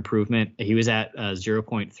player improvement. He was at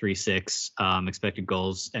 0.36 expected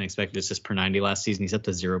goals and expected assists per 90 last season. He's up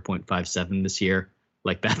to 0.57 this year.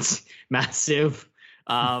 Like, that's massive.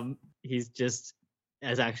 He's just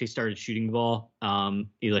has actually started shooting the ball.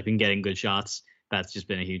 He's like been getting good shots. That's just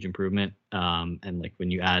been a huge improvement. And like when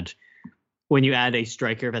you add a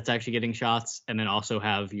striker that's actually getting shots, and then also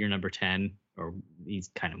have your number 10, or he's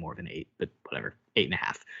kind of more of an 8, but whatever,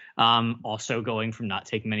 8.5. Also going from not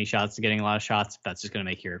taking many shots to getting a lot of shots, that's just going to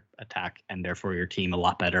make your attack and therefore your team a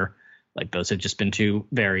lot better. Like, those have just been two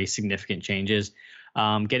very significant changes.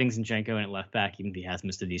 Getting Zinchenko in at left back, even if he has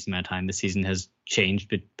missed a decent amount of time this season, has changed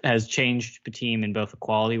the team in both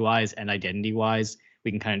quality wise and identity wise.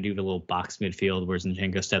 We can kind of do the little box midfield where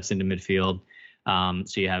Zinchenko steps into midfield.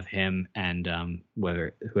 So you have him and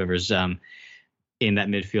whoever's in that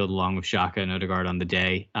midfield along with Xhaka and Odegaard on the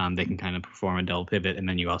day. They can kind of perform a double pivot, and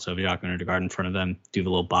then you also have Xhaka and Odegaard in front of them, do the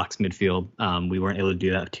little box midfield. We weren't able to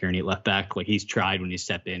do that with Tierney at left back. Like, he's tried when he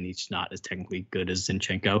stepped in. He's not as technically good as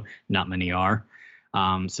Zinchenko. Not many are.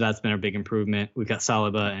 So that's been a big improvement. We've got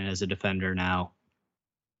Saliba, and as a defender now,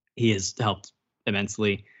 he has helped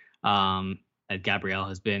immensely. And Gabriel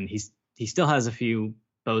has been, he still has a few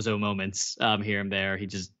bozo moments here and there.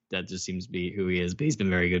 That just seems to be who he is, but he's been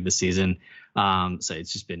very good this season. So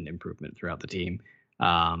it's just been an improvement throughout the team.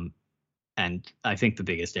 And I think the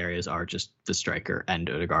biggest areas are just the striker and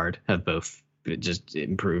Odegaard have both just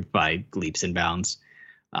improved by leaps and bounds.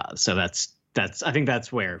 So I think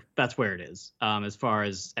that's where it is. As far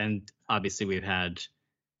as, and obviously we've had,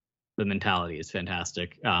 the mentality is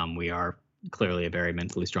fantastic. We are clearly a very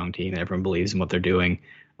mentally strong team. Everyone believes in what they're doing.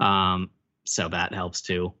 So that helps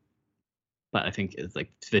too. But I think it's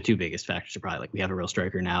like the two biggest factors are probably like we have a real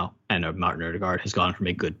striker now, and Martin Odegaard has gone from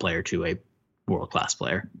a good player to a world-class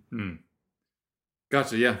player.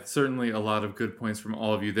 Gotcha. Yeah, certainly a lot of good points from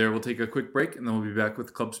all of you there. We'll take a quick break, and then we'll be back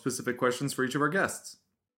with club-specific questions for each of our guests.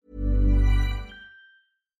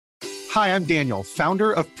 Hi, I'm Daniel,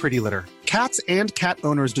 founder of Pretty Litter. Cats and cat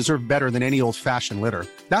owners deserve better than any old-fashioned litter.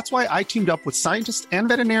 That's why I teamed up with scientists and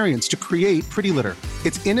veterinarians to create Pretty Litter.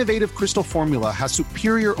 Its innovative crystal formula has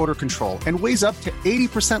superior odor control and weighs up to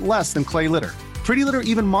 80% less than clay litter. Pretty Litter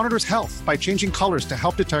even monitors health by changing colors to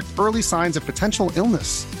help detect early signs of potential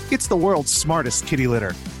illness. It's the world's smartest kitty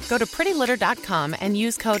litter. Go to prettylitter.com and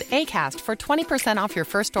use code ACAST for 20% off your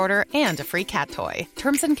first order and a free cat toy.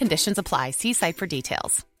 Terms and conditions apply. See site for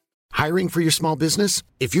details. Hiring for your small business?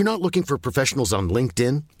 If you're not looking for professionals on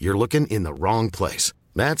LinkedIn, you're looking in the wrong place.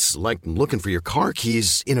 That's like looking for your car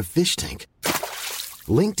keys in a fish tank.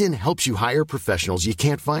 LinkedIn helps you hire professionals you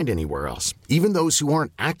can't find anywhere else, even those who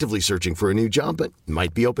aren't actively searching for a new job but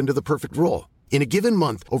might be open to the perfect role. In a given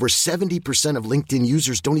month, over 70% of LinkedIn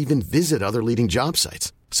users don't even visit other leading job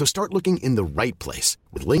sites. So start looking in the right place.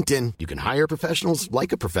 With LinkedIn, you can hire professionals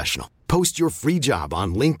like a professional. Post your free job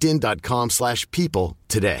on linkedin.com/people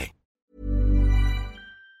today.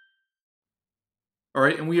 All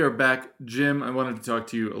right, and we are back. Jim, I wanted to talk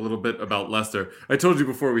to you a little bit about Leicester. I told you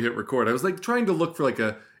before we hit record, I was like trying to look for like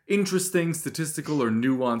a interesting statistical or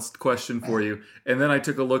nuanced question for you. And then I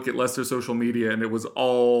took a look at Leicester social media and it was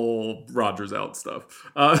all Rodgers out stuff.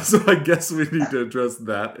 So I guess we need to address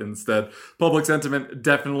that instead. Public sentiment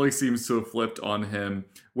definitely seems to have flipped on him.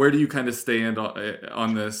 Where do you kind of stand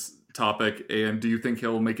on this topic? And do you think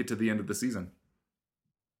he'll make it to the end of the season?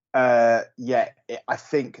 I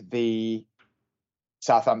think the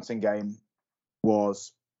Southampton game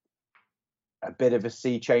was a bit of a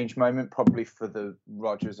sea change moment, probably for the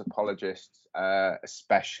Rodgers apologists,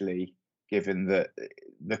 especially given that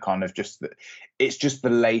the kind of it's just the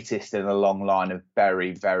latest in a long line of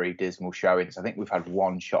very, very dismal showings. I think we've had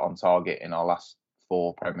one shot on target in our last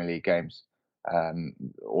 4 Premier League games,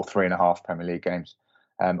 or 3.5 Premier League games.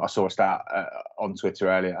 I saw a stat on Twitter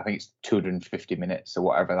earlier. I think it's 250 minutes or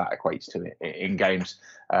whatever that equates to in games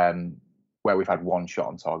where we've had one shot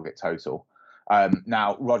on target total.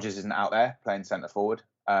 Now, Rodgers isn't out there playing centre forward,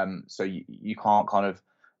 so you can't kind of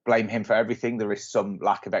blame him for everything. There is some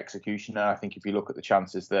lack of execution. And I think if you look at the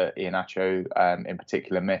chances that Iheanacho in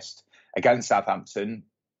particular missed against Southampton,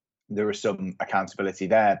 there is some accountability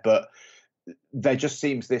there. But there just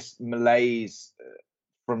seems this malaise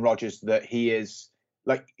from Rodgers that he is,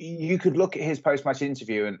 like, you could look at his post-match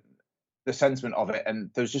interview and the sentiment of it, and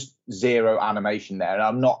there's just zero animation there. And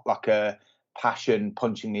I'm not like a passion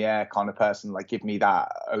punching the air kind of person, like give me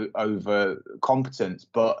that over competence.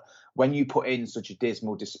 But when you put in such a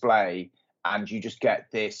dismal display and you just get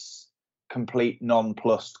this complete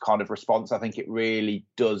nonplussed kind of response, I think it really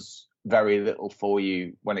does very little for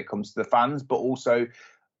you when it comes to the fans. But also,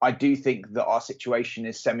 I do think that our situation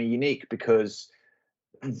is semi-unique because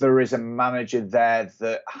there is a manager there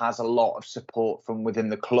that has a lot of support from within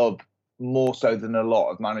the club, more so than a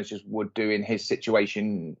lot of managers would do in his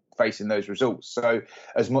situation facing those results. So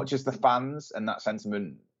as much as the fans and that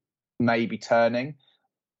sentiment may be turning,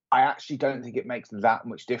 I actually don't think it makes that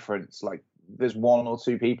much difference. Like, there's one or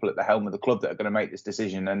two people at the helm of the club that are going to make this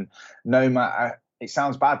decision. And no matter, it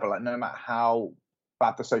sounds bad, but like no matter how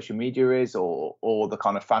bad the social media is or the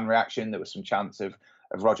kind of fan reaction, there was some chance of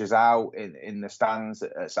Rodgers out in the stands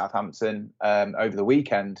at Southampton over the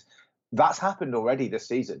weekend. That's happened already this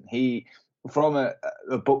season. He, from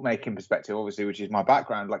a bookmaking perspective, obviously, which is my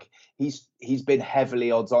background, like he's been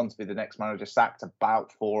heavily odds on to be the next manager sacked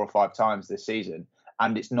about 4 or 5 times this season.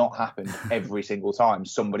 And it's not happened every single time.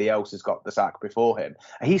 Somebody else has got the sack before him.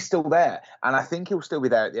 And he's still there. And I think he'll still be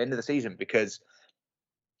there at the end of the season because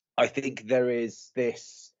I think there is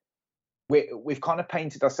this, we've kind of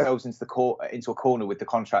painted ourselves into a corner with the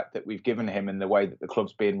contract that we've given him and the way that the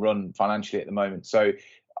club's being run financially at the moment. So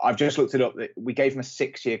I've just looked it up. We gave him a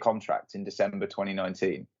 6-year contract in December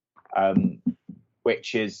 2019,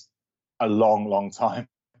 which is a long, long time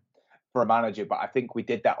for a manager. But I think we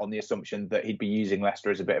did that on the assumption that he'd be using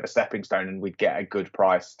Leicester as a bit of a stepping stone and we'd get a good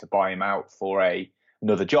price to buy him out for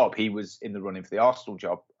another job. He was in the running for the Arsenal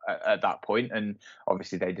job at that point, and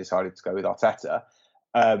obviously they decided to go with Arteta,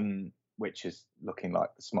 which is looking like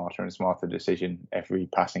the smarter and smarter decision every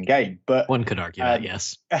passing game. But one could argue that,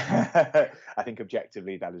 yes. I think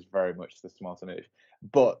objectively that is very much the smarter move.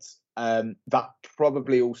 But that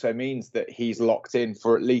probably also means that he's locked in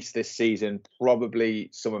for at least this season, probably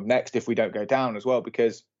some of next if we don't go down as well,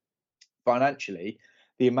 because financially,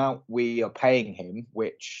 the amount we are paying him,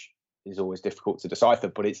 which is always difficult to decipher,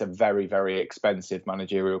 but it's a very, very expensive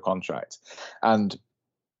managerial contract. And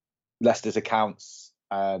Leicester's accounts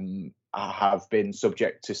have been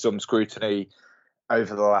subject to some scrutiny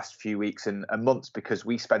over the last few weeks and months because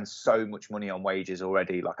we spend so much money on wages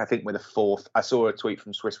already. Like, I think we're the 4th. I saw a tweet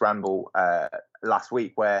from Swiss Ramble last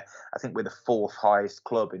week where I think we're the 4th highest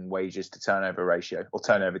club in wages to turnover ratio, or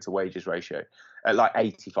turnover to wages ratio, at like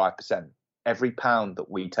 85%. Every pound that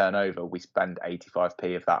we turn over, we spend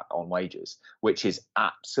 85p of that on wages, which is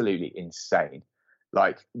absolutely insane.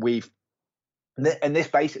 Like, and this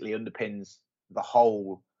basically underpins the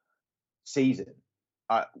whole season.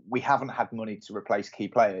 We haven't had money to replace key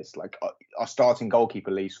players. Like, our starting goalkeeper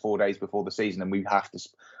leaves 4 days before the season, and we have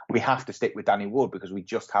to stick with Danny Wood because we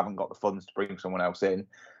just haven't got the funds to bring someone else in.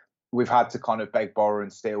 We've had to kind of beg, borrow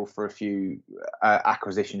and steal for a few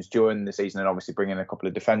acquisitions during the season, and obviously bring in a couple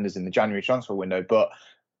of defenders in the January transfer window. But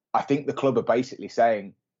I think the club are basically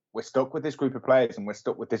saying we're stuck with this group of players and we're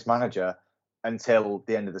stuck with this manager until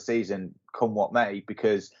the end of the season, come what may,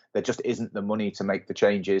 because there just isn't the money to make the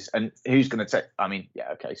changes. And who's going to take, I mean,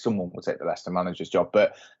 yeah, okay, someone will take the Leicester manager's job.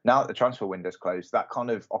 But now that the transfer window's closed, that kind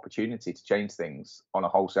of opportunity to change things on a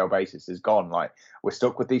wholesale basis is gone. Like, we're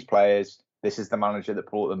stuck with these players. This is the manager that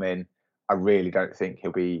brought them in. I really don't think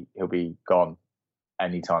he'll be gone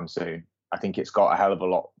anytime soon. I think it's got a hell of a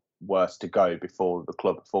lot worse to go before the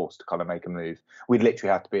club are forced to kind of make a move. We'd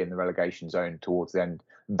literally have to be in the relegation zone towards the end,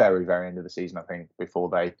 very, very end of the season, I think, before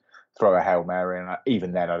they throw a Hail Mary. And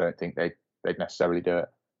even then, I don't think they'd necessarily do it.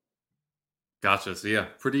 Gotcha. So yeah,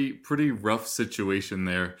 pretty rough situation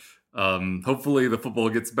there. Hopefully the football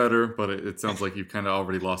gets better, but it sounds like you've kind of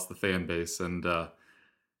already lost the fan base. And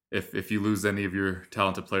if you lose any of your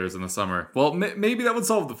talented players in the summer, well, maybe that would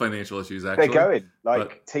solve the financial issues. Actually, they're going.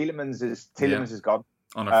 Like, Tielemans is gone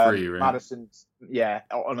on a free, right? Maddison's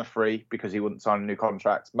on a free because he wouldn't sign a new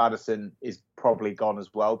contract. Maddison is probably gone as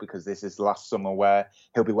well because this is last summer where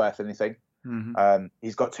he'll be worth anything. Mm-hmm.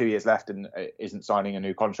 He's got 2 years left and isn't signing a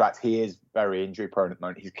new contract. He is very injury prone at the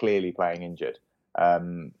moment. He's clearly playing injured,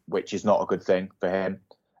 which is not a good thing for him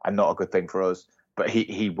and not a good thing for us. but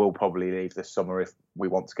he will probably leave this summer if we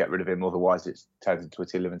want to get rid of him. Otherwise, it turns into a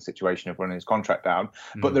Tillman situation of running his contract down.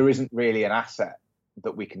 But there isn't really an asset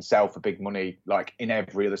that we can sell for big money. Like in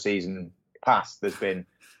every other season past, there's been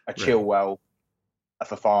a Chilwell, a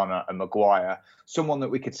Fofana, a Maguire, someone that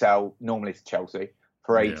we could sell normally to Chelsea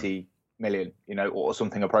for 80 million, or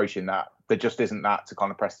something approaching that. There just isn't that to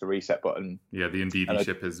kind of press the reset button. Yeah, the Ndidi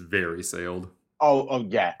ship has very sailed. Oh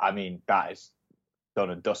yeah. I mean, that is done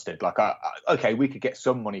and dusted. Like, okay, we could get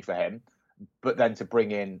some money for him, but then to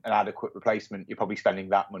bring in an adequate replacement, you're probably spending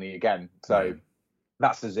that money again. So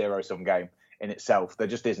that's a zero-sum game in itself. There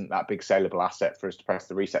just isn't that big saleable asset for us to press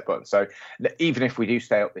the reset button. So even if we do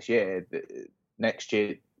stay up this year, next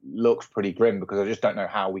year looks pretty grim, because I just don't know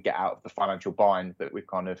how we get out of the financial bind that we've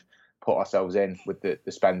kind of put ourselves in with the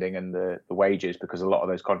spending and the wages, because a lot of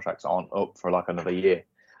those contracts aren't up for like another year.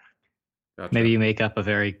 Gotcha. Maybe you make up a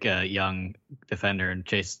very young defender and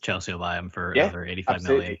Chelsea will buy him for another 85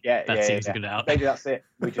 million. That seems a good out. Maybe that's it.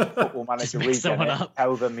 We just Football Manager Weekend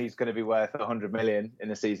tell them he's going to be worth 100 million in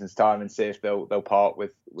a season's time, and see if they'll part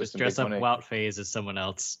with just some dress big up money. Wout Faze as someone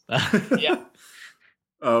else.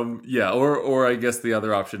 Or I guess the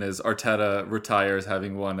other option is Arteta retires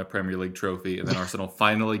having won a Premier League trophy, and then Arsenal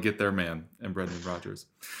finally get their man and Brendan Rodgers.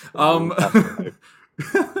 I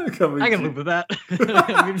can live with that.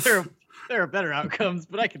 I mean, there are better outcomes,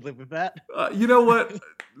 but I can live with that. You know what?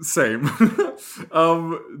 Same.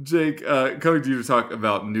 Jake, coming to you to talk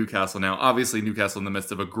about Newcastle now. Obviously, Newcastle in the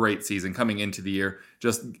midst of a great season coming into the year.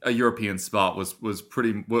 Just a European spot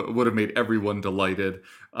would have made everyone delighted.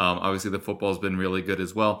 Obviously, the football's been really good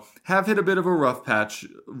as well. Have hit a bit of a rough patch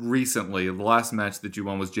recently. The last match that you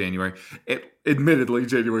won was January. Admittedly,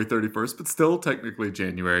 January 31st, but still technically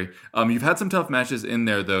January. You've had some tough matches in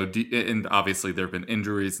there, though, and obviously there have been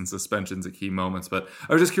injuries and suspensions at key moments. But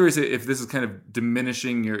I was just curious if this is kind of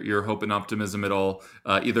diminishing your hope and optimism at all,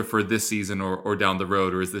 either for this season or down the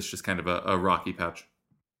road, or is this just kind of a rocky patch?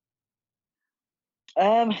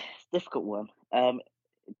 It's a difficult one.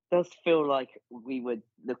 It does feel like we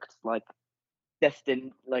looked like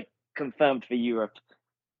destined, like confirmed for Europe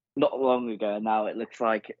not long ago. Now it looks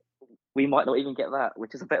like we might not even get that,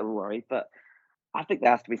 which is a bit of a worry. But I think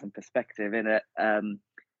there has to be some perspective in it.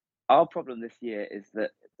 Our problem this year is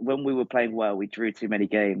that when we were playing well, we drew too many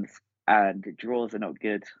games, and draws are not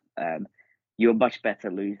good. You're much better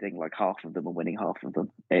losing like half of them and winning half of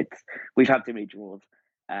them. We've had too many draws.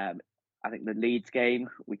 I think the Leeds game,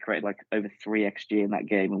 we created like over 3 XG in that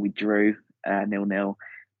game, and we drew 0-0.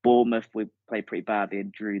 Bournemouth, we played pretty badly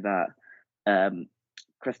and drew that.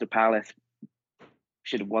 Crystal Palace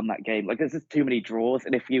should have won that game. Like, there's just too many draws,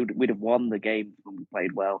 and if we'd have won the game when we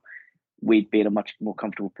played well, we'd be in a much more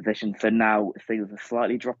comfortable position. So now things have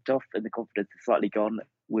slightly dropped off and the confidence is slightly gone.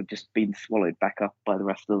 We've just been swallowed back up by the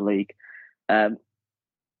rest of the league. But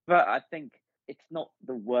I think it's not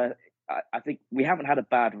the worst. I think we haven't had a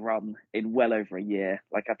bad run in well over a year.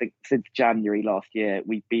 Like, I think since January last year,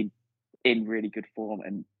 we've been in really good form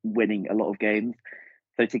and winning a lot of games.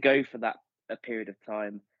 So to go for that a period of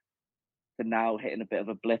time to now hitting a bit of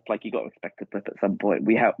a blip, like you got to expect a blip at some point.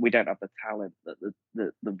 We don't have the talent that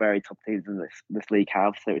the very top teams in this league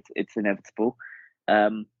have, so it's inevitable.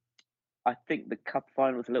 I think the cup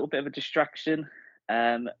final was a little bit of a distraction.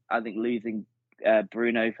 I think losing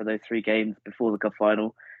Bruno for those 3 games before the cup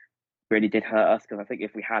final really did hurt us, because I think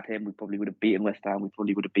if we had him, we probably would have beaten West Ham. We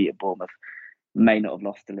probably would have beaten Bournemouth. May not have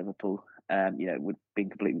lost to Liverpool. It would have been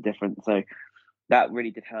completely different. So that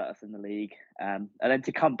really did hurt us in the league. And then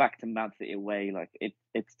to come back to Man City away, like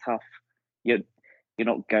it's tough. You're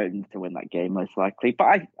not going to win that game most likely. But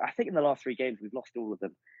I think in the last 3 games we've lost all of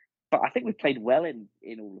them. But I think we've played well in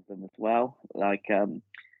all of them as well. Like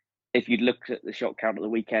if you'd looked at the shot count at the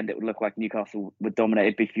weekend, it would look like Newcastle were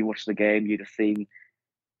dominated. But if you watched the game, you'd have seen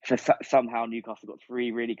somehow Newcastle got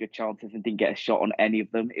 3 really good chances and didn't get a shot on any of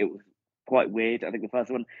them. It was quite weird. I think the first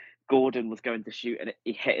one, Gordon was going to shoot and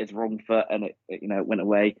he hit his wrong foot and it went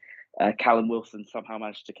away. Callum Wilson somehow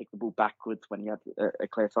managed to kick the ball backwards when he had a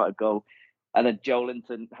clear-sighted goal. And then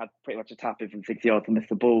Joelinton had pretty much a tap in from 6 yards and missed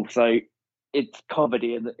the ball. So it's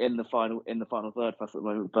comedy in the final third for us at the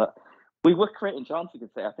moment. But we were creating chances, you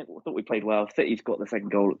could say. I thought we played well. City's got the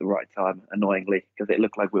second goal at the right time, annoyingly, because it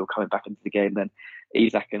looked like we were coming back into the game. Then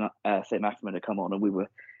Isak and Saint-Maximin had come on, and we were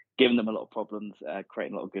giving them a lot of problems,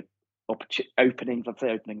 creating a lot of good openings. I'd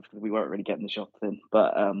say openings because we weren't really getting the shots in.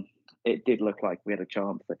 But it did look like we had a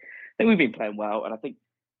chance. I think we've been playing well, and I think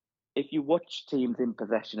if you watch teams in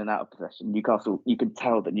possession and out of possession, Newcastle, you can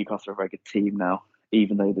tell that Newcastle are a very good team now,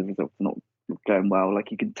 even though the results are not going well.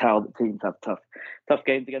 Like, you can tell that teams have tough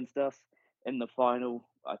games against us. In the final,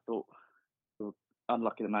 I thought we were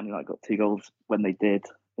unlucky that Man United got 2 goals when they did.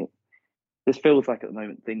 This feels like at the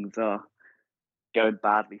moment things are going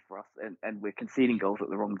badly for us, and we're conceding goals at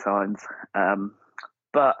the wrong times.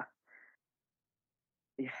 But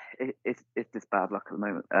it's just bad luck at the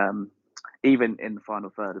moment. Even in the final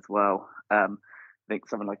third as well. I think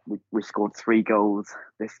something like we scored 3 goals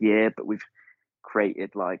this year, but we've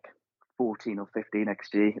created like 14 or 15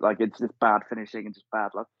 XG. Like, it's just bad finishing and just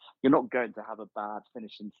bad luck. You're not going to have a bad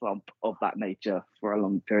finishing slump of that nature for a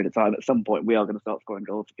long period of time. At some point, we are going to start scoring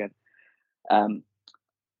goals again.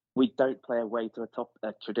 We don't play away to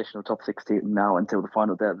a traditional top 6 team now until the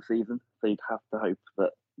final day of the season. So you'd have to hope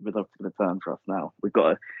that results are going to turn for us now. We've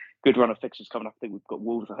got a good run of fixtures coming up. I think we've got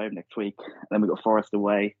Wolves at home next week, and then we've got Forest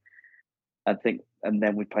away. I think, and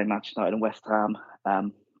then we play Manchester United and West Ham.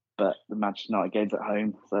 But the Manchester United game's at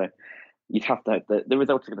home, so you'd have to hope that the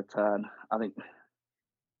results are going to turn. I think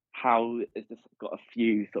Howe has just got a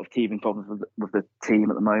few sort of teething problems with the team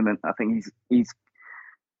at the moment. I think he's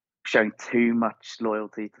showing too much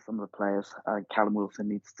loyalty to some of the players. Callum Wilson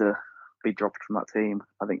needs to be dropped from that team.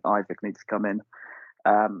 I think Isaac needs to come in.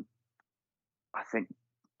 I think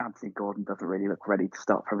Anthony Gordon doesn't really look ready to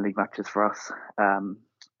start Premier League matches for us.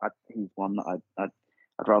 He's one that I'd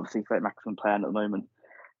rather see St. Maximin playing at the moment.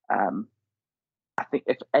 I think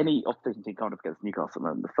if any opposition team comes up against Newcastle,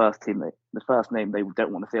 the first name they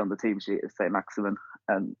don't want to see on the team sheet is St. Maximin,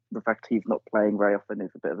 and the fact he's not playing very often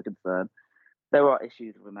is a bit of a concern. There are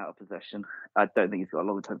issues with him out of possession. I don't think he's got a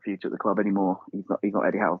long-term future at the club anymore. He's not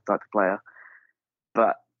Eddie Howe's type of player.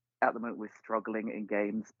 But at the moment, we're struggling in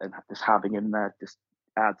games, and just having him there just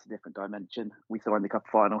adds a different dimension. We saw in the cup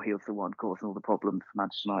final, he was the one causing all the problems for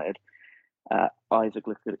Manchester United. Isaac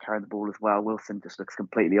looks good at carrying the ball as well. Wilson just looks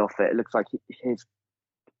completely off it. It looks like his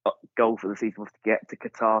goal for the season was to get to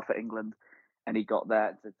Qatar for England, and he got there,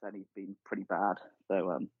 and since then he's been pretty bad.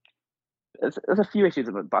 So there's a few issues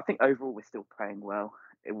with it, but I think overall we're still playing well.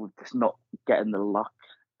 It will just not getting the luck.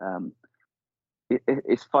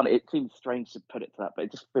 It's fun. It seems strange to put it to that, but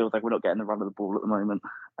it just feels like we're not getting the run of the ball at the moment.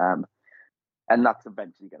 And that's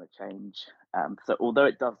eventually going to change. So although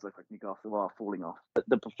it does look like Newcastle are falling off, but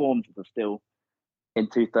the performances are still in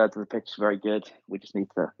 2/3 of the pitch very good. We just need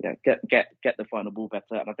to get the final ball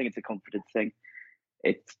better. And I think it's a confidence thing.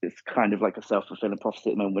 It's kind of like a self-fulfilling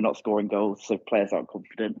prophecy at the moment. We're not scoring goals, so players aren't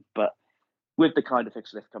confident. But with the kind of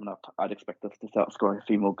fixture list coming up, I'd expect us to start scoring a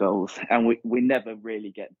few more goals. And we never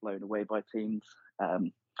really get blown away by teams.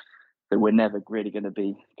 So we're never really going to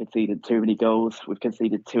be conceding too many goals. We've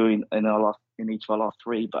conceded 2 in each of our last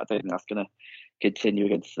 3, but I don't think that's going to continue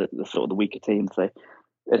against the sort of the weaker teams. So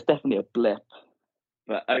it's definitely a blip.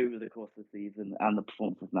 But over the course of the season and the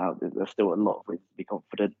performances now, there's still a lot of reason to be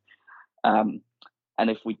confident. And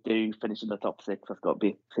if we do finish in the top 6, that's got to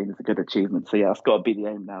be seen as a good achievement. So yeah, that's got to be the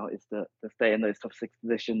aim now, is to stay in those top 6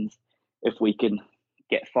 positions. If we can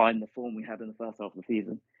find the form we had in the first half of the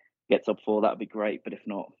season, get top 4, that would be great. But if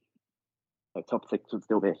not, top 6 would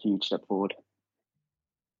still be a huge step forward.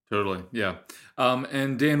 Totally, yeah.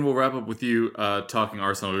 And Dan, we'll wrap up with you talking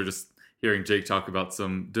Arsenal. We're just hearing Jake talk about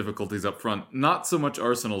some difficulties up front. Not so much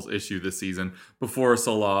Arsenal's issue this season. Before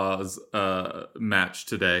Salah's match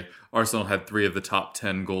today, Arsenal had 3 of the top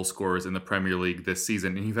 10 goal scorers in the Premier League this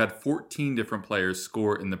season, and you've had 14 different players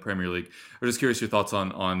score in the Premier League. I'm just curious your thoughts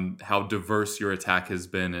on how diverse your attack has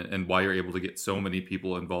been and why you're able to get so many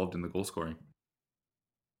people involved in the goal scoring.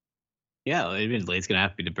 Yeah, admittedly, it's going to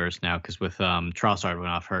have to be diverse now because with Trossard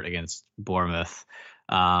went off hurt against Bournemouth.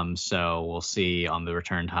 So we'll see on the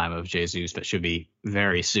return time of Jesus. That should be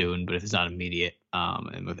very soon, but if it's not immediate,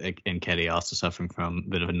 and with Nketiah also suffering from a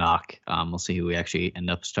bit of a knock, we'll see who we actually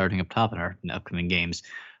end up starting up top in our upcoming games.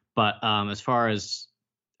 But as far as,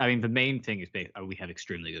 the main thing is we have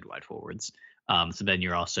extremely good wide forwards. So then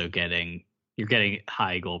you're also getting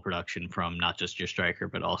high goal production from not just your striker,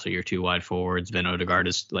 but also your 2 wide forwards. Ben Odegaard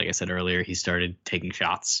is, like I said earlier, he started taking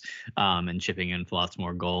shots and chipping in for lots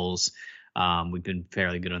more goals. We've been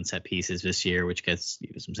fairly good on set pieces this year, which gets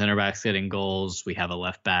some center backs getting goals. We have a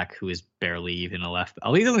left back who is barely even a left.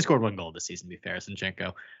 He's only scored 1 goal this season, to be fair,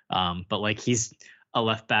 Zinchenko. But he's a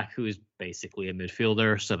left back who is basically a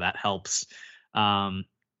midfielder, so that helps. And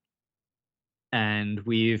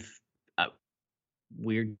we're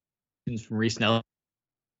from recent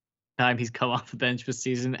time he's come off the bench this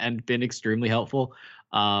season and been extremely helpful.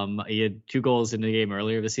 He had 2 goals in the game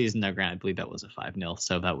earlier this season. Now, granted, I believe that was a 5-0,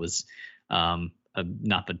 so that was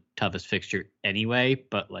not the toughest fixture anyway,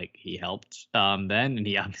 but he helped then, and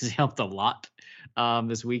he obviously helped a lot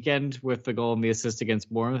this weekend with the goal and the assist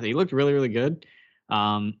against Bournemouth. He looked really, really good.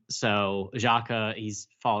 So Xhaka, he's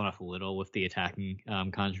fallen off a little with the attacking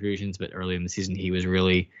contributions, but early in the season he was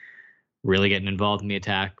really really getting involved in the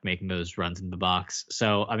attack, making those runs in the box.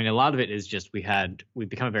 So, I mean, a lot of it is just we've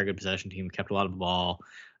become a very good possession team. We kept a lot of the ball,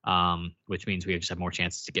 which means we just have more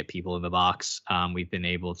chances to get people in the box. We've been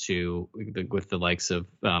able to, with the likes of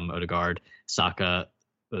Odegaard, Saka,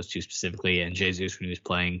 those two specifically, and Jesus when he was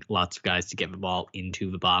playing, lots of guys to get the ball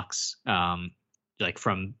into the box, like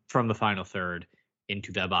from the final third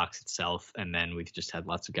into the box itself. And then we've just had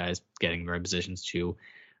lots of guys getting in the right positions to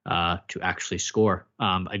actually score.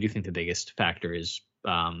 I do think the biggest factor is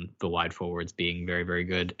the wide forwards being very, very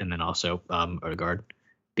good. And then also Odegaard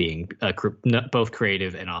being both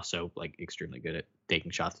creative and also like extremely good at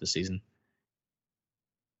taking shots this season.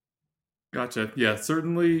 Gotcha. Yeah,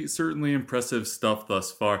 certainly impressive stuff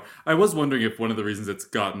thus far. I was wondering if one of the reasons it's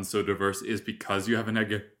gotten so diverse is because you haven't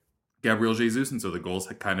had Gabriel Jesus, and so the goals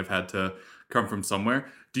had kind of had to come from somewhere.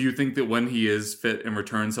 Do you think that when he is fit and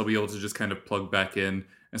returns, he'll be able to just kind of plug back in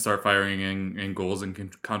and start firing in goals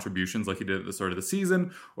and contributions like he did at the start of the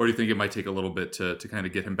season? Or do you think it might take a little bit to kind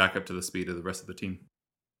of get him back up to the speed of the rest of the team?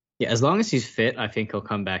 Yeah, as long as he's fit, I think he'll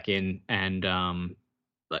come back in and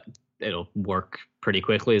it'll work pretty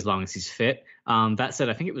quickly as long as he's fit. That said,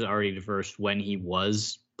 I think it was already diverse when he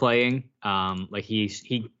was playing. Like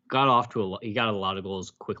he got a lot of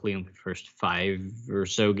goals quickly in the first 5 or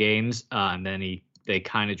so games, and then they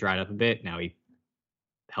kind of dried up a bit. Now he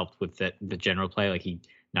helped with the general play. Like he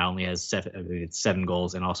not only has 7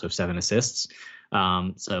 goals and also 7 assists.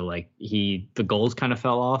 So like the goals kind of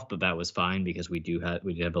fell off, but that was fine because we did have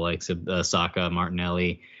the likes of Saka,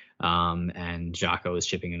 Martinelli, and Xhaka was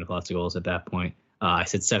chipping in with lots of goals at that point. I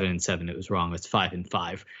said 7 and 7. It was wrong. It's 5 and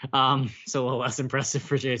 5. So a little less impressive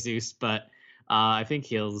for Jesus, but I think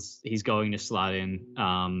he's going to slot in,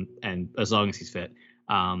 and as long as he's fit,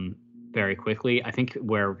 very quickly. I think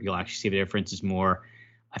where you'll actually see the difference is more.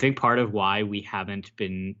 I think part of why we haven't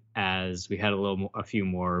been we had a few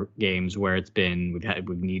more games where it's been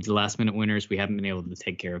we need last minute winners. We haven't been able to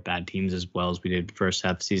take care of bad teams as well as we did the first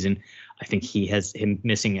half of the season. I think him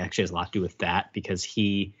missing actually has a lot to do with that, because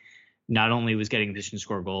he not only was getting position to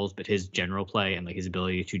score goals, but his general play and like his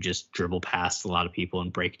ability to just dribble past a lot of people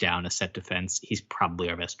and break down a set defense. He's probably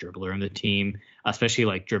our best dribbler in the team, especially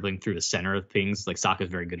like dribbling through the center of things. Like Saka's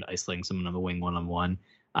very good at isolating someone on the wing one-on-one.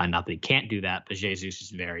 Not that he can't do that, but Jesus is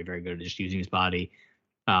very, very good at just using his body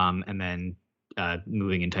and then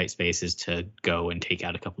moving in tight spaces to go and take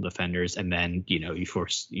out a couple defenders. And then, you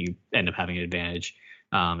end up having an advantage.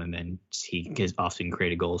 And then he has often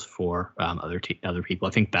created goals for other people.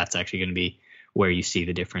 I think that's actually going to be where you see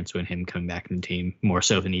the difference when him coming back in the team, more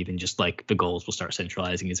so than even just like the goals will start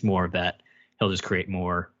centralizing. It's more of that he'll just create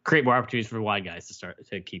more opportunities for wide guys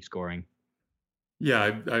to keep scoring.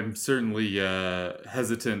 Yeah, I'm certainly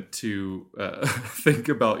hesitant to think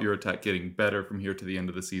about your attack getting better from here to the end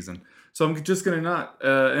of the season. So I'm just going to not,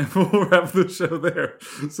 and we'll wrap the show there.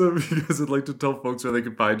 So if you guys would like to tell folks where they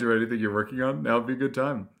can find you or anything you're working on, now would be a good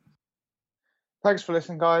time. Thanks for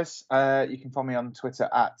listening, guys. You can find me on Twitter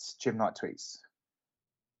at JimKnightTweets.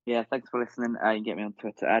 Yeah, thanks for listening. You can get me on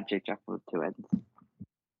Twitter at JJackal with 2 N's.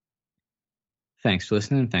 Thanks for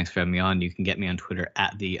listening. Thanks for having me on. You can get me on Twitter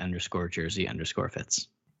at @the_jersey_fits.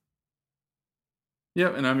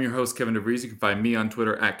 Yeah, and I'm your host, Kevin DeVries. You can find me on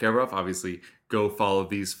Twitter at Kevrov. Obviously, go follow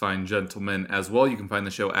these fine gentlemen as well. You can find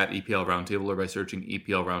the show at EPL Roundtable or by searching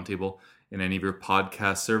EPL Roundtable in any of your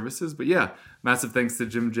podcast services. But yeah, massive thanks to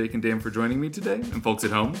Jim, Jake, and Dan for joining me today. And folks at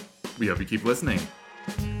home, we hope you keep listening.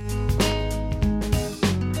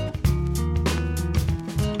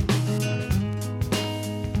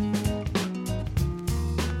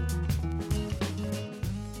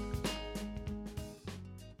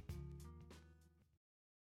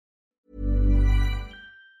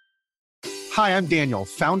 Hi, I'm Daniel,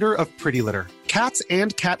 founder of Pretty Litter. Cats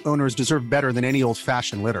and cat owners deserve better than any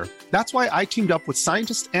old-fashioned litter. That's why I teamed up with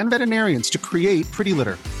scientists and veterinarians to create Pretty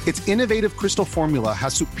Litter. Its innovative crystal formula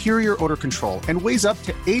has superior odor control and weighs up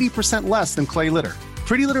to 80% less than clay litter.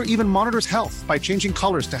 Pretty Litter even monitors health by changing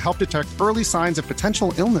colors to help detect early signs of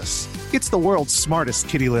potential illness. It's the world's smartest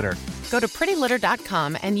kitty litter. Go to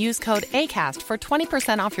prettylitter.com and use code ACAST for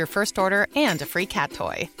 20% off your first order and a free cat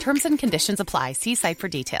toy. Terms and conditions apply. See site for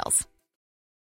details.